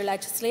behaviour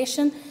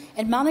legislation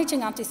in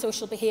managing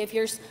antisocial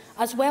behaviours,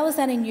 as well as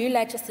any new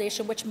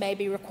legislation which may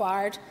be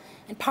required.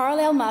 In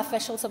parallel, my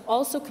officials have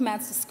also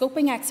commenced a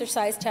scoping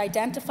exercise to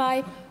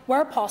identify,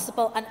 where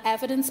possible, an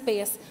evidence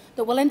base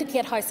that will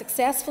indicate how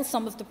successful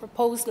some of the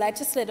proposed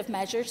legislative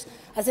measures,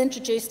 as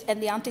introduced in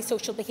the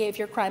Antisocial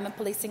Behaviour Crime and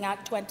Policing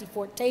Act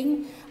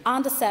 2014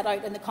 and as set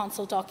out in the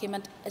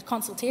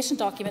consultation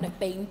document, have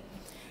been.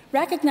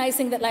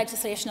 Recognising that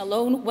legislation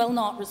alone will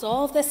not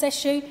resolve this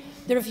issue,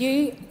 the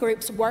review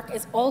group's work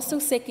is also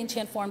seeking to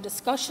inform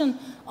discussion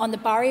on the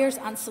barriers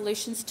and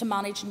solutions to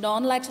manage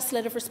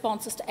non-legislative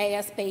responses to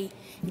ASB,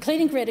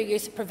 including greater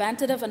use of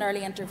preventative and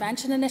early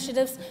intervention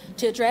initiatives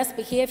to address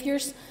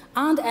behaviours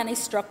and any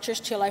structures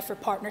to allow for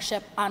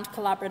partnership and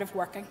collaborative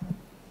working.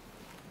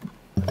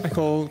 I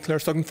call Claire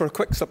Sugden for a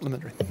quick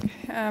supplementary.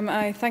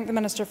 I thank the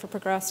Minister for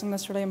progressing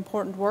this really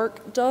important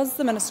work. Does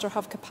the Minister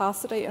have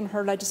capacity in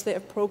her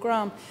legislative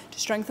programme to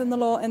strengthen the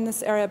law in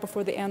this area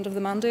before the end of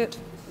the mandate?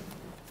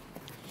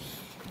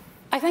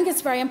 I think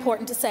it's very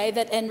important to say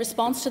that in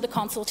response to the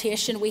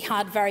consultation, we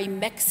had very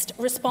mixed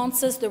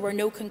responses. There were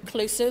no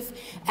conclusive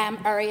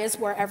areas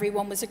where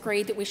everyone was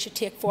agreed that we should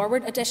take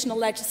forward additional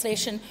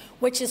legislation,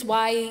 which is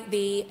why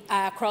the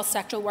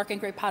cross-sectoral working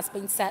group has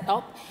been set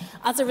up.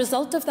 As a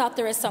result of that,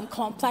 there is some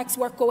complex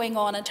work going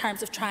on in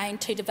terms of trying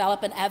to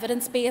develop an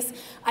evidence base.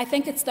 I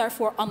think it's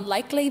therefore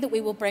unlikely that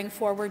we will bring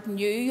forward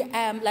new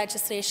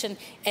legislation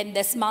in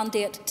this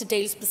mandate to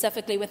deal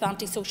specifically with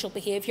antisocial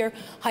behaviour.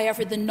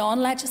 However, the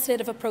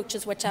non-legislative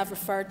approaches which I've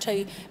referred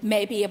to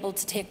may be able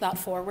to take that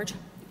forward.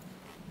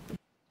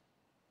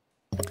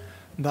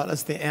 That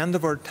is the end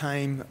of our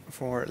time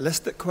for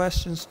listed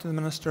questions to the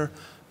Minister,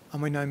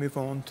 and we now move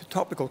on to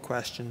topical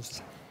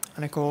questions.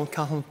 And I call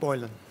Cathal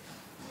Boylan.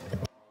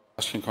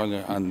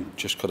 And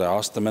just could I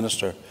ask the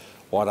Minister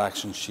what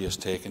action she has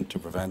taken to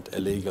prevent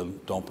illegal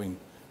dumping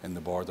in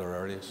the border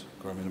areas?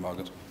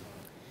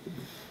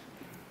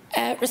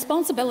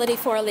 Responsibility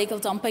for illegal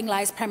dumping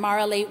lies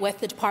primarily with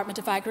the Department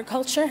of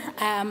Agriculture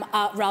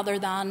rather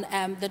than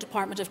the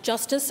Department of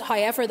Justice.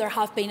 However, there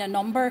have been a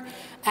number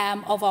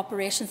of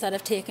operations that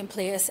have taken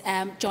place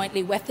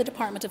jointly with the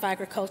Department of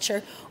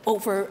Agriculture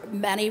over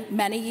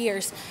many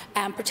years,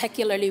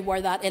 particularly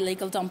where that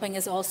illegal dumping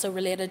is also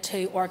related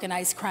to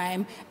organised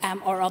crime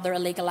or other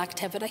illegal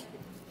activity.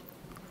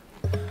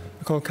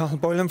 I call Cathal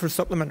Boylan for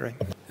supplementary.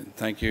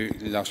 Thank you,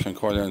 Lachlan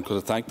Corley, and could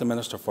I thank the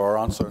Minister for her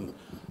answer. And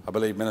I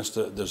believe,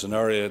 Minister, there's an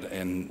area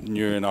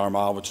near in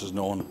Armagh which is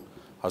known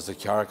as the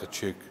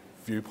Carrickachuk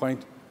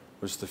viewpoint,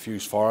 which is the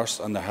Fuse Forest,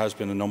 and there has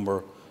been a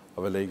number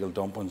of illegal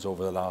dumpings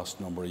over the last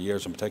number of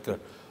years in particular,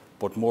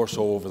 but more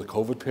so over the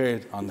COVID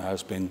period, and there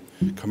has been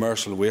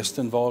commercial waste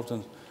involved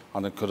in.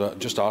 And I could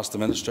just ask the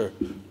Minister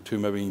to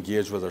maybe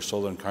engage with her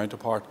southern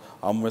counterpart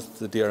and with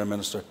the DRM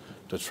Minister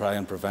to try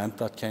and prevent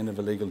that kind of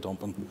illegal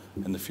dumping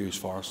in the Fuse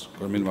Forest.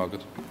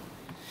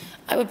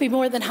 I would be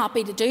more than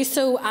happy to do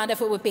so, and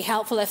if it would be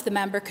helpful if the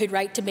member could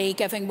write to me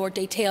giving more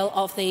detail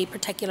of the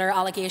particular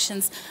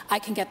allegations, I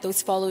can get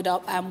those followed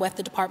up with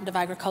the Department of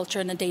Agriculture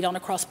and indeed on a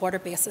cross-border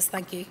basis.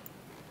 Thank you.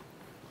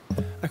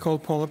 I call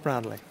Paula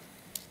Bradley.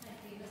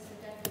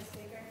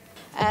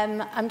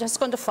 I'm just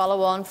going to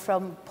follow on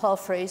from Paul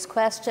Frew's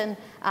question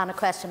and a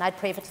question I'd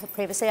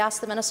previously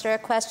asked the Minister a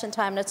question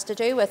time, and it's to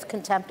do with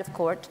contempt of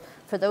court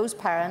for those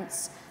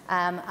parents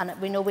and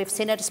we know we've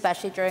seen it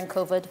especially during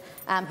COVID,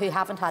 who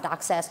haven't had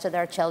access to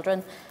their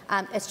children.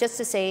 It's just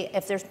to see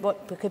if there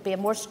could be a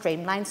more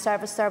streamlined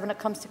service there when it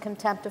comes to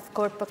contempt of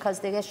court, because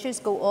the issues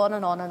go on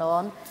and on and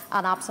on,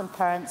 and absent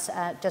parents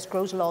just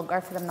grows longer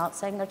for them not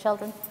seeing their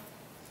children.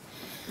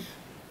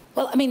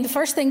 Well, I mean, the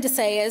first thing to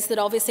say is that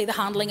obviously the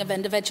handling of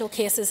individual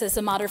cases is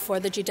a matter for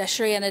the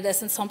judiciary, and it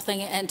isn't something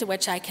into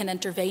which I can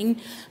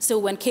intervene. So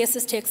when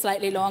cases take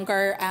slightly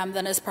longer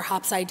than is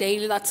perhaps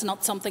ideal, that's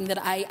not something that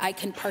I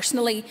can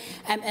personally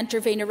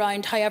intervene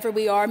around. However,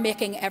 we are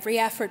making every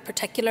effort,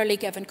 particularly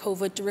given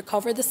COVID, to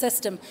recover the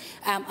system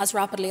as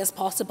rapidly as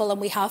possible, and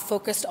we have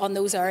focused on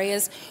those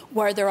areas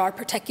where there are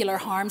particular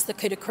harms that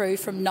could accrue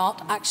from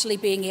not actually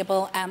being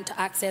able to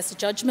access a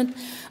judgment.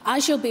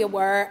 As you'll be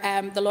aware,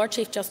 the Lord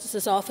Chief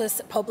Justice's Office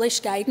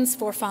published guidance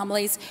for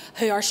families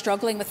who are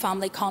struggling with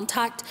family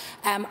contact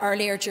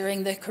earlier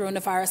during the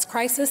coronavirus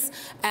crisis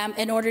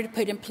in order to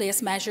put in place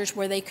measures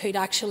where they could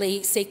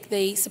actually seek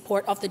the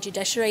support of the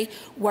judiciary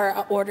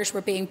where orders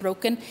were being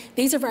broken.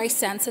 These are very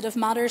sensitive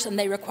matters and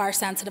they require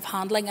sensitive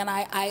handling, and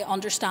I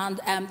understand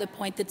the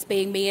point that's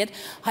being made.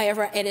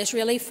 However, it is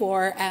really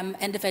for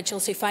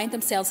individuals who find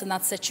themselves in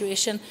that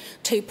situation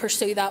to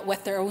pursue that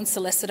with their own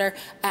solicitor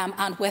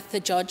and with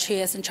the judge who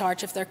is in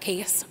charge of their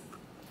case.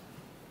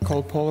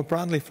 Call Paula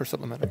Bradley for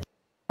supplementary.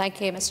 Thank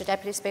you, Mr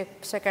Deputy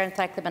Speaker, and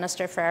thank the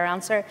Minister for her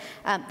answer.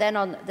 Then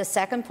on the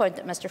second point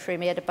that Mr Frew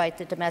made about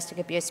the domestic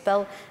abuse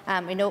bill,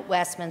 we know at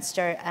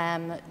Westminster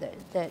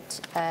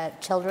that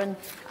children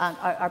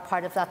are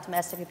part of that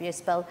domestic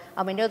abuse bill,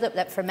 and we know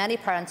that for many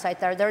parents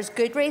out there, there's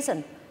good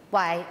reason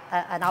why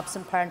an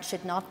absent parent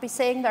should not be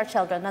seeing their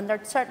children, and there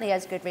certainly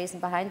is good reason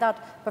behind that,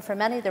 but for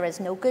many there is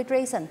no good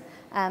reason.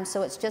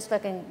 So it's just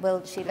looking,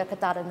 will she look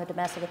at that in the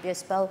domestic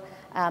abuse bill,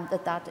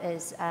 that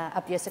is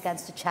abuse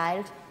against a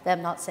child,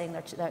 them not seeing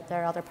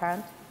their other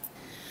parent?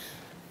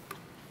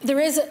 There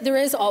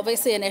is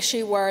obviously an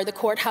issue where the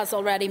court has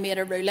already made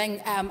a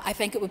ruling. I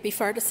think it would be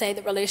fair to say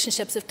that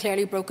relationships have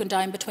clearly broken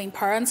down between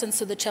parents, and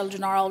so the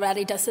children are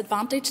already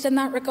disadvantaged in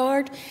that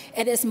regard.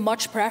 It is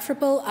much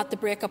preferable at the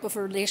breakup of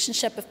a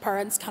relationship if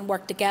parents can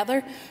work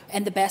together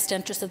in the best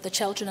interest of the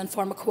children and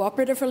form a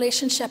cooperative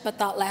relationship at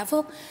that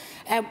level.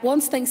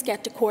 Once things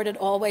get to court, it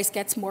always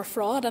gets more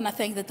fraught, and I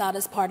think that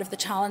is part of the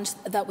challenge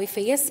that we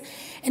face.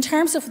 In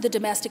terms of the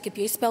domestic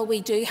abuse bill,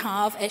 we do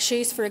have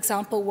issues, for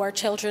example, where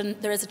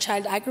there is a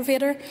child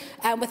aggravator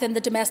within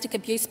the domestic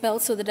abuse bill,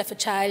 so that if a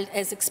child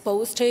is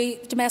exposed to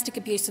domestic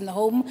abuse in the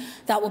home,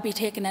 that will be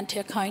taken into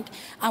account.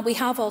 And we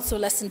have also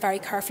listened very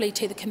carefully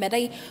to the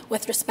committee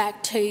with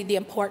respect to the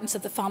importance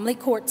of the family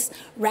courts,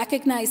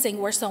 recognising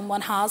where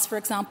someone has, for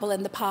example,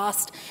 in the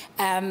past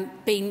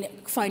been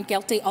found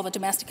guilty of a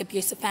domestic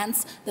abuse offence,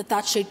 parents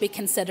that should be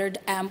considered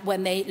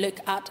when they look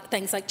at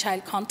things like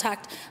child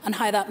contact and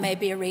how that may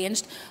be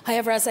arranged.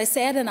 However, as I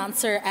said in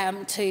answer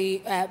to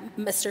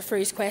Mr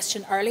Frew's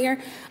question earlier,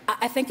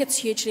 I think it's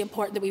hugely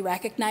important that we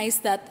recognise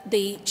that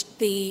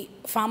the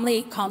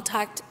family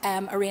contact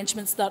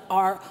arrangements that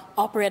are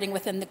operating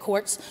within the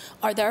courts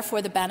are there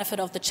for the benefit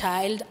of the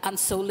child and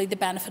solely the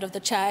benefit of the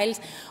child.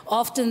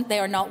 Often they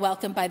are not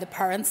welcomed by the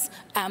parents,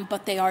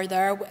 but they are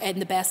there in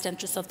the best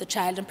interest of the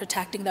child and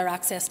protecting their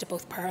access to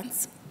both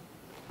parents.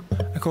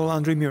 I call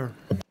Andrew Muir.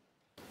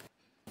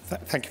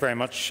 Thank you very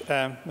much,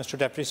 Mr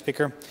Deputy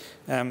Speaker.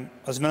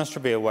 As the Minister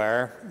will be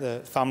aware,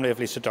 the family of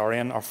Lisa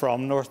Dorian are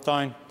from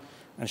Northdown,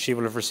 and she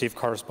will have received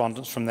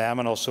correspondence from them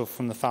and also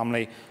from the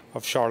family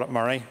of Charlotte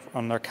Murray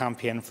on their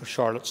campaign for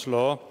Charlotte's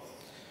Law.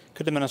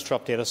 Could the Minister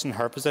update us on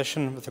her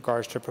position with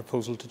regards to a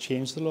proposal to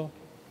change the law?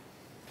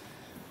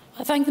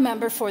 I thank the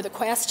member for the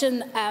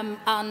question,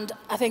 and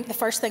I think the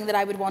first thing that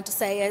I would want to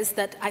say is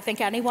that I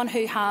think anyone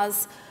who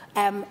has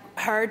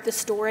heard the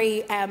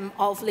story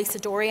of Lisa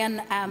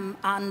Dorian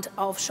and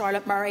of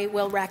Charlotte Murray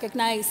will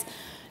recognise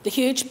the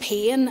huge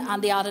pain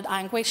and the added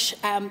anguish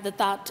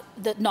that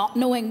not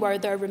knowing where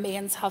their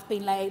remains have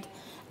been laid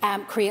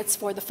creates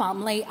for the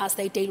family as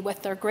they deal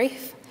with their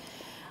grief.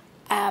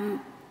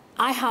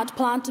 I had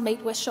planned to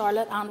meet with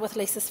Charlotte and with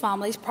Lisa's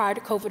families prior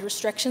to COVID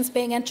restrictions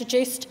being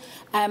introduced,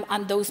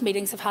 and those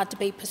meetings have had to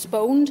be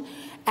postponed.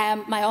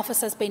 My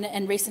office has been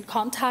in recent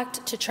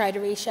contact to try to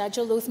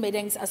reschedule those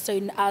meetings as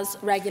soon as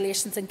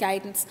regulations and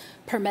guidance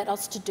permit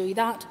us to do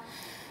that.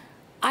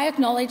 I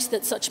acknowledge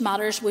that such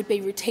matters would be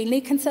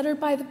routinely considered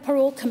by the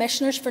parole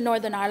commissioners for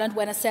Northern Ireland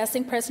when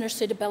assessing prisoners'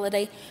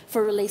 suitability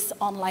for release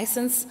on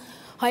licence.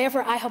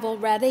 However, I have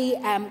already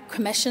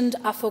commissioned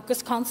a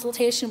focused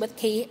consultation with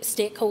key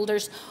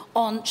stakeholders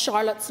on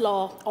Charlotte's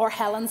Law, or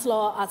Helen's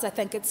Law, as I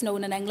think it's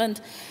known in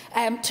England,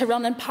 to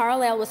run in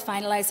parallel with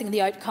finalising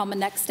the outcome and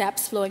next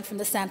steps flowing from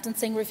the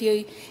sentencing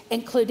review,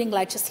 including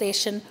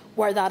legislation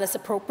where that is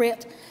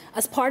appropriate.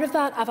 As part of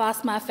that, I've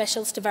asked my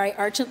officials to very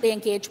urgently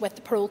engage with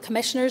the parole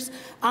commissioners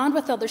and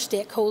with other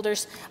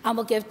stakeholders, and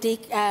will give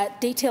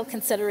detailed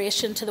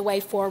consideration to the way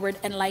forward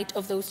in light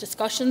of those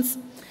discussions.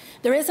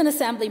 There is an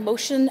Assembly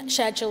motion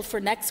scheduled for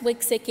next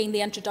week seeking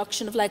the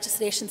introduction of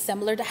legislation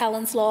similar to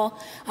Helen's Law,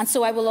 and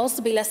so I will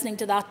also be listening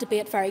to that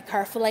debate very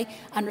carefully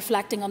and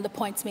reflecting on the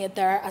points made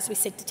there as we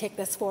seek to take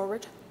this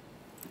forward.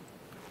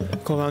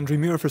 Call Andrew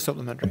Muir for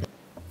supplementary.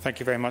 Thank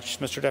you very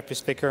much, Mr Deputy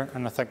Speaker,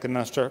 and I thank the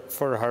Minister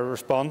for her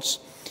response.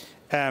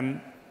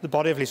 The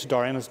body of Lisa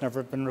Dorian has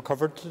never been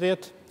recovered to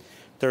date.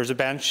 There is a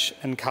bench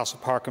in Castle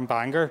Park in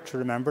Bangor to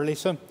remember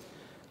Lisa,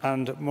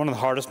 and one of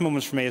the hardest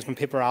moments for me is when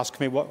people ask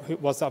me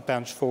what was that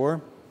bench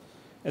for.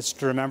 It's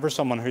to remember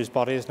someone whose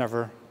body has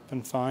never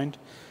been found.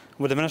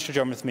 Would the Minister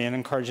join with me in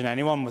encouraging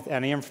anyone with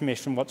any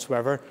information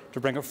whatsoever to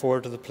bring it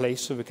forward to the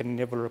police so we can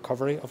enable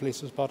recovery of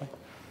Lisa's body?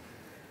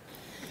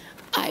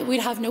 I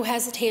would have no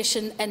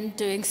hesitation in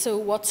doing so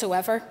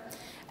whatsoever.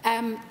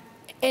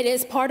 It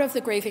is part of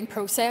the grieving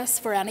process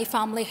for any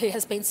family who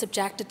has been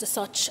subjected to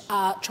such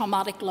a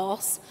traumatic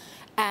loss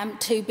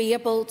to be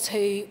able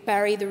to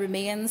bury the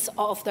remains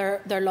of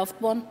their loved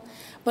one,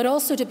 but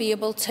also to be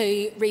able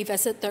to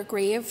revisit their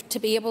grave, to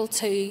be able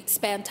to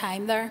spend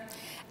time there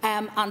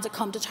and to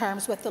come to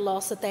terms with the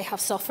loss that they have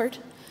suffered.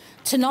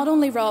 To not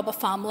only rob a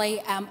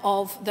family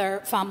of their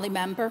family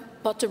member,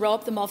 but to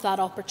rob them of that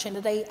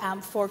opportunity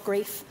for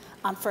grief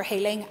and for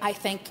healing, I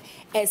think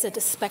is a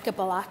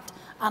despicable act.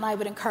 And I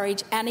would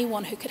encourage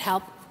anyone who could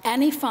help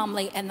any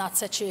family in that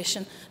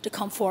situation to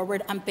come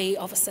forward and be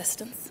of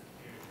assistance.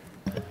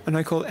 And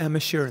I call Emma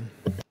Sheeran.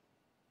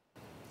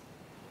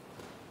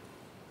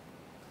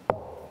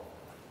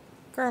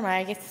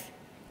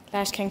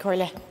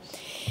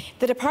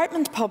 The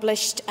Department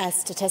published a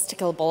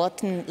statistical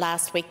bulletin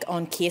last week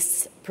on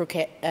case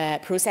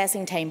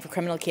processing time for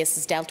criminal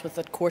cases dealt with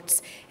at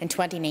courts in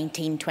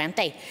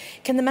 2019-20.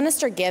 Can the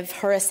Minister give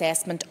her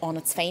assessment on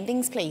its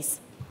findings,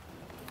 please?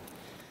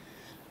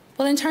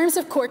 Well, in terms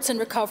of courts and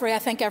recovery, I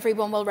think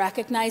everyone will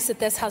recognise that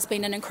this has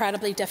been an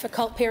incredibly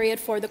difficult period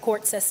for the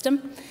court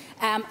system,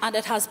 and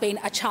it has been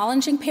a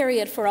challenging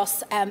period for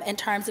us in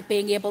terms of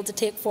being able to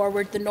take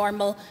forward the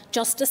normal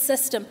justice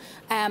system.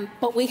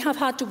 But we have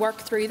had to work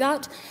through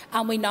that,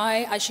 and we now,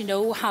 as you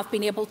know, have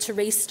been able to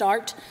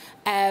restart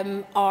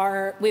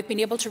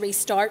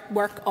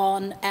work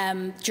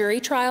on jury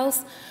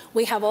trials.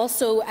 We have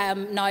also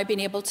now been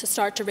able to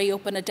start to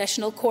reopen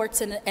additional courts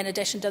in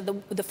addition to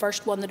the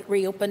first one that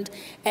reopened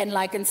in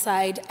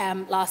Lagenside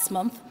last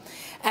month.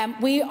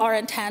 We are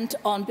intent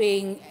on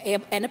being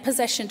in a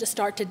position to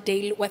start to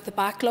deal with the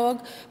backlog.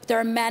 But there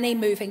are many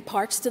moving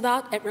parts to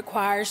that. It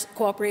requires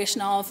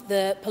cooperation of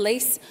the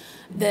police,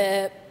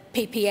 the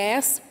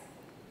PPS,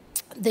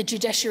 the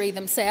judiciary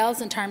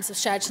themselves in terms of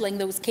scheduling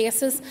those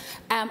cases,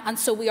 and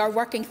so we are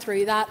working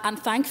through that, and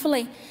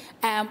thankfully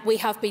we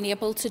have been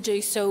able to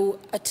do so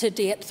to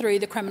date through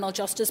the Criminal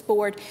Justice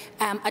Board,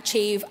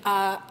 achieve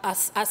a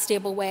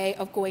stable way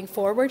of going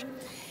forward.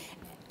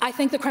 I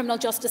think the criminal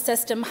justice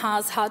system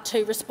has had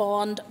to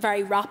respond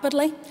very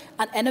rapidly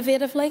and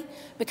innovatively,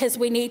 because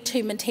we need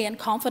to maintain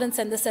confidence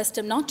in the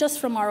system, not just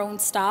from our own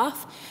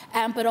staff,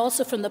 but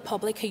also from the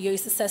public who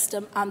use the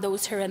system and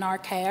those who are in our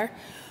care.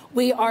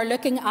 We are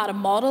looking at a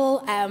model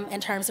in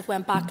terms of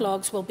when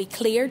backlogs will be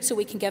cleared, so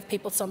we can give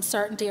people some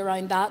certainty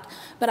around that.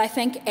 But I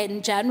think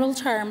in general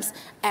terms,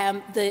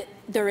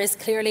 there is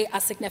clearly a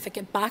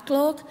significant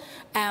backlog,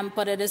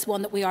 but it is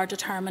one that we are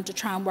determined to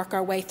try and work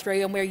our way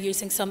through, and we're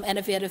using some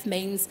innovative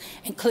means,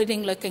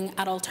 including looking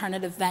at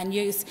alternative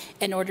venues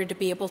in order to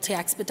be able to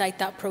expedite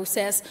that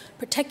process,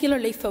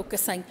 particularly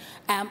focusing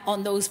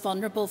on those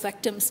vulnerable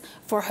victims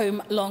for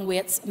whom long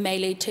waits may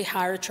lead to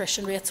higher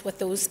attrition rates with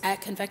those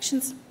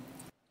convictions.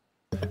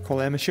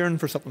 Call Emma Sheeran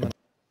for supplement.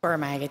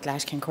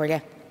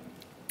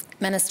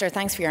 Minister,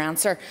 thanks for your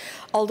answer.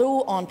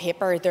 Although on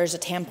paper there's a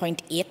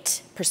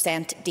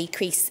 10.8%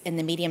 decrease in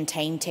the median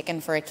time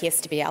taken for a case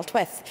to be dealt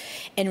with,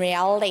 in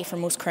reality for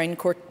most Crown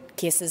Court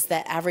cases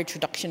the average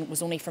reduction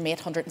was only from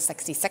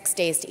 866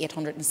 days to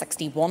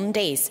 861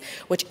 days,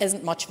 which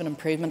isn't much of an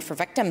improvement for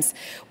victims.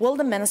 Will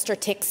the Minister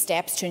take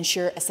steps to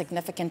ensure a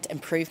significant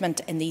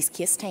improvement in these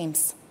case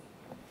times?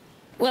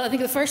 Well, I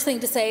think the first thing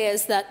to say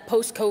is that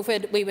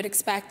post-COVID we would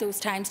expect those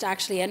times to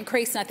actually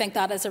increase, and I think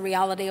that is a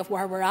reality of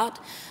where we're at.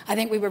 I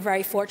think we were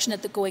very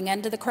fortunate that going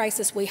into the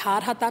crisis we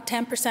had that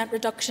 10%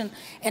 reduction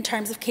in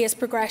terms of case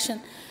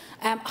progression.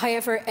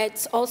 However,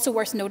 it's also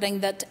worth noting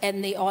that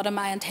in the autumn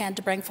I intend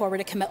to bring forward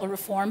a committal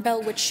reform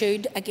bill which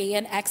should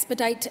again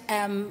expedite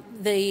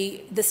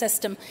the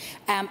system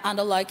and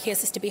allow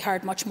cases to be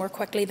heard much more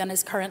quickly than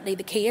is currently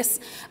the case.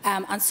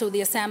 And so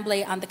the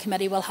Assembly and the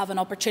Committee will have an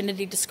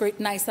opportunity to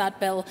scrutinise that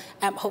bill,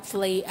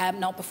 hopefully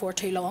not before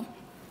too long.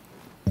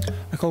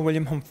 I call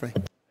William Humphrey.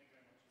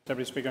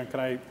 Deputy Speaker, can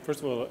I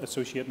first of all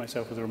associate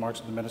myself with the remarks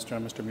of the Minister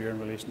and Mr Muir in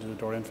relation to the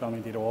Dorian family,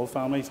 indeed all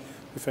families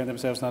who find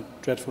themselves in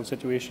that dreadful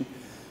situation.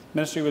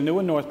 Minister, you will know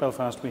in North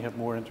Belfast we have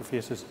more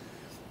interfaces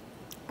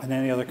than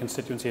any other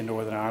constituency in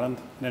Northern Ireland.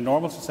 In a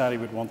normal society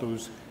we would want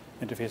those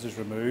interfaces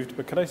removed,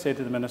 but could I say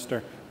to the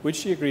Minister, would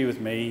she agree with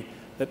me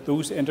that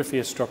those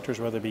interface structures,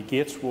 whether it be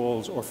gates,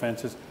 walls or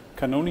fences,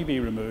 can only be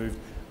removed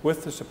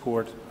with the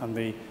support and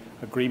the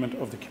agreement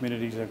of the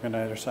communities that are on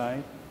either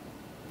side?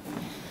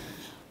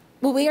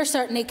 Well, we are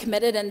certainly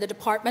committed in the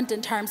department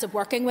in terms of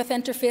working with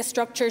interface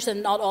structures,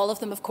 and not all of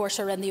them, of course,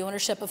 are in the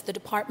ownership of the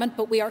department,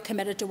 but we are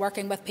committed to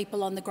working with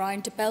people on the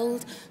ground to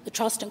build the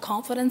trust and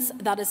confidence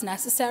that is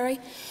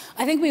necessary.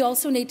 I think we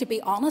also need to be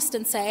honest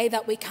and say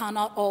that we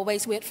cannot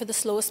always wait for the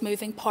slowest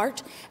moving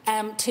part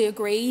to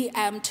agree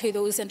to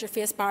those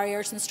interface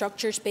barriers and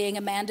structures being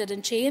amended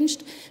and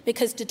changed,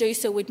 because to do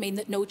so would mean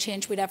that no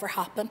change would ever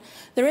happen.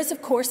 There is,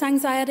 of course,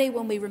 anxiety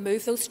when we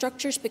remove those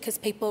structures because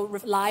people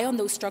rely on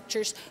those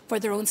structures for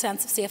their own sense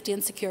of safety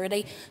and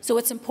security. So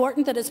it's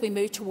important that as we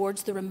move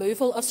towards the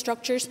removal of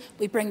structures,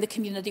 we bring the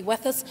community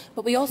with us,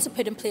 but we also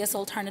put in place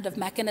alternative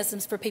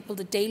mechanisms for people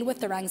to deal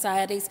with their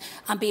anxieties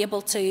and be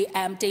able to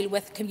deal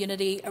with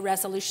community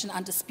resolution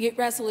and dispute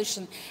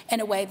resolution in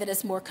a way that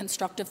is more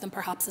constructive than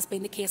perhaps has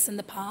been the case in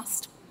the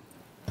past.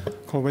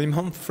 Call William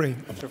Humphrey.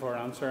 Minister for her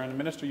answer. And the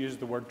Minister uses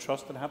the word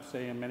trust, and I have to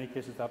say in many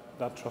cases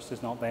that trust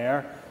is not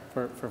there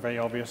for very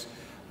obvious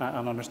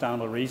and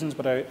understandable reasons.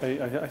 But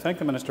I thank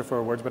the Minister for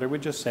her words, but I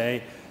would just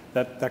say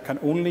that there can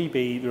only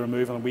be the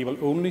removal, and we will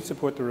only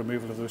support the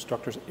removal of those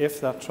structures if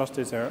that trust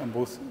is there on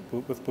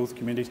with both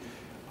communities.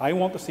 I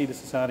want to see the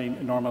society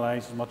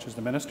normalise as much as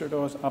the Minister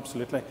does,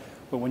 absolutely.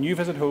 But when you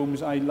visit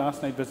homes, I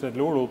last night visited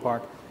Lower Road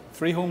Park,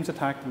 3 homes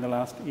attacked in the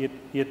last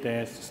eight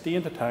days,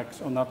 sustained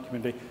attacks on that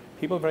community.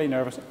 People are very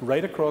nervous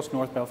right across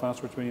North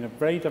Belfast, which has been a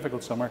very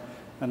difficult summer,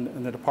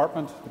 and the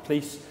department, the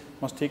police,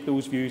 must take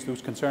those views,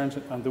 those concerns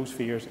and those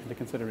fears into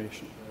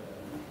consideration.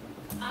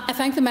 I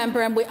thank the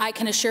member, and I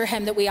can assure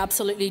him that we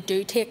absolutely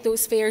do take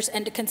those fears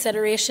into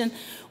consideration.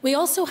 We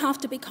also have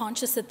to be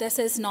conscious that this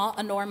is not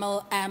a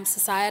normal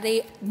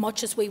society,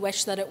 much as we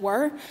wish that it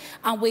were,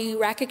 and we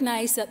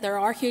recognise that there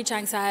are huge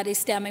anxieties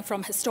stemming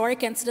from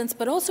historic incidents,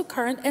 but also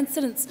current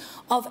incidents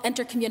of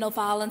intercommunal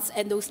violence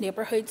in those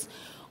neighbourhoods.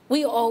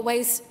 We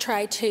always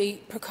try to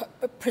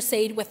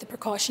proceed with the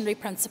precautionary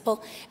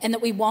principle in that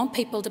we want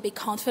people to be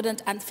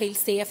confident and feel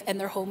safe in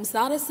their homes.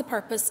 That is the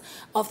purpose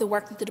of the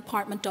work that the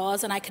department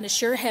does, and I can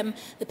assure him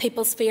that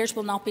people's fears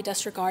will not be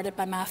disregarded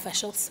by my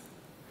officials.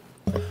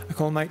 I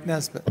call Mike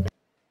Nesbitt.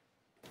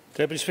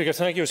 Deputy Speaker,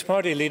 thank you. As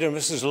Party Leader,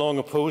 Mrs Long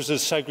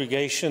opposes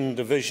segregation,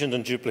 division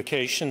and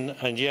duplication,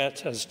 and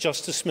yet, as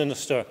Justice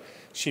Minister,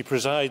 she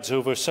presides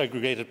over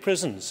segregated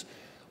prisons.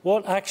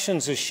 What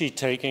actions is she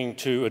taking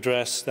to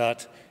address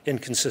that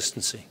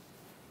inconsistency?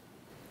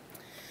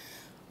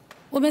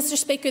 Well, Mr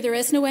Speaker, there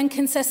is no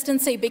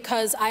inconsistency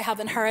because I have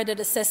inherited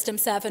a system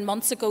 7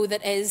 months ago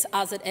that is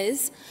as it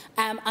is,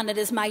 and it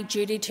is my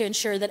duty to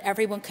ensure that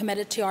everyone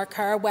committed to our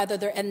care, whether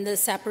they're in the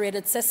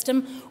separated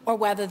system or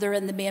whether they're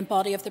in the main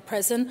body of the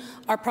prison,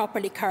 are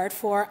properly cared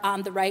for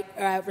and the right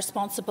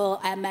responsible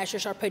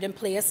measures are put in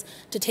place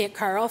to take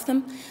care of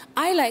them.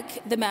 I,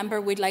 like the member,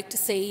 would like to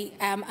see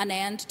an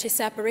end to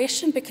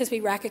separation because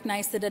we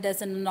recognise that it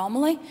is an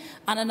anomaly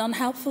and an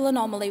unhelpful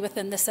anomaly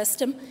within the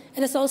system.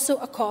 It is also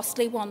a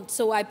costly one,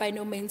 so I by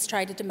no means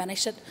try to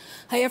diminish it.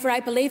 However, I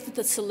believe that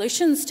the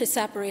solutions to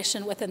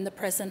separation within the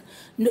prison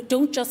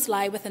don't just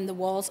lie within the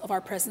walls of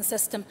our prison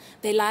system,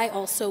 they lie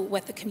also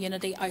with the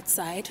community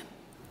outside.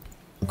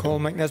 Call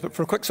Mike Nesbitt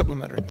for a quick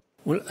supplementary.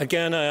 Well,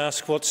 again, I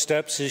ask, what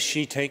steps is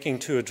she taking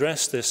to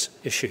address this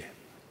issue?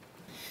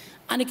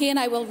 And again,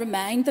 I will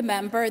remind the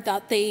member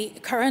that the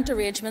current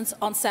arrangements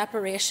on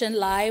separation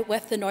lie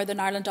with the Northern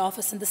Ireland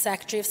Office and the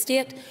Secretary of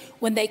State.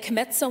 When they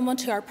commit someone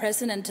to our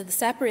prison into the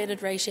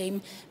separated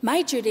regime,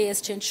 my duty is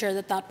to ensure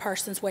that that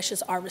person's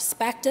wishes are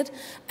respected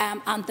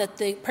and that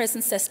the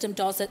prison system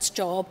does its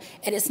job.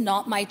 It is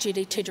not my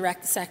duty to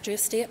direct the Secretary of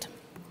State.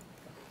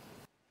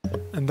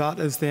 And that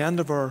is the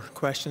end of our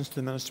questions to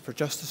the Minister for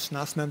Justice, and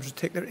ask members to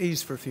take their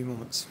ease for a few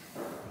moments.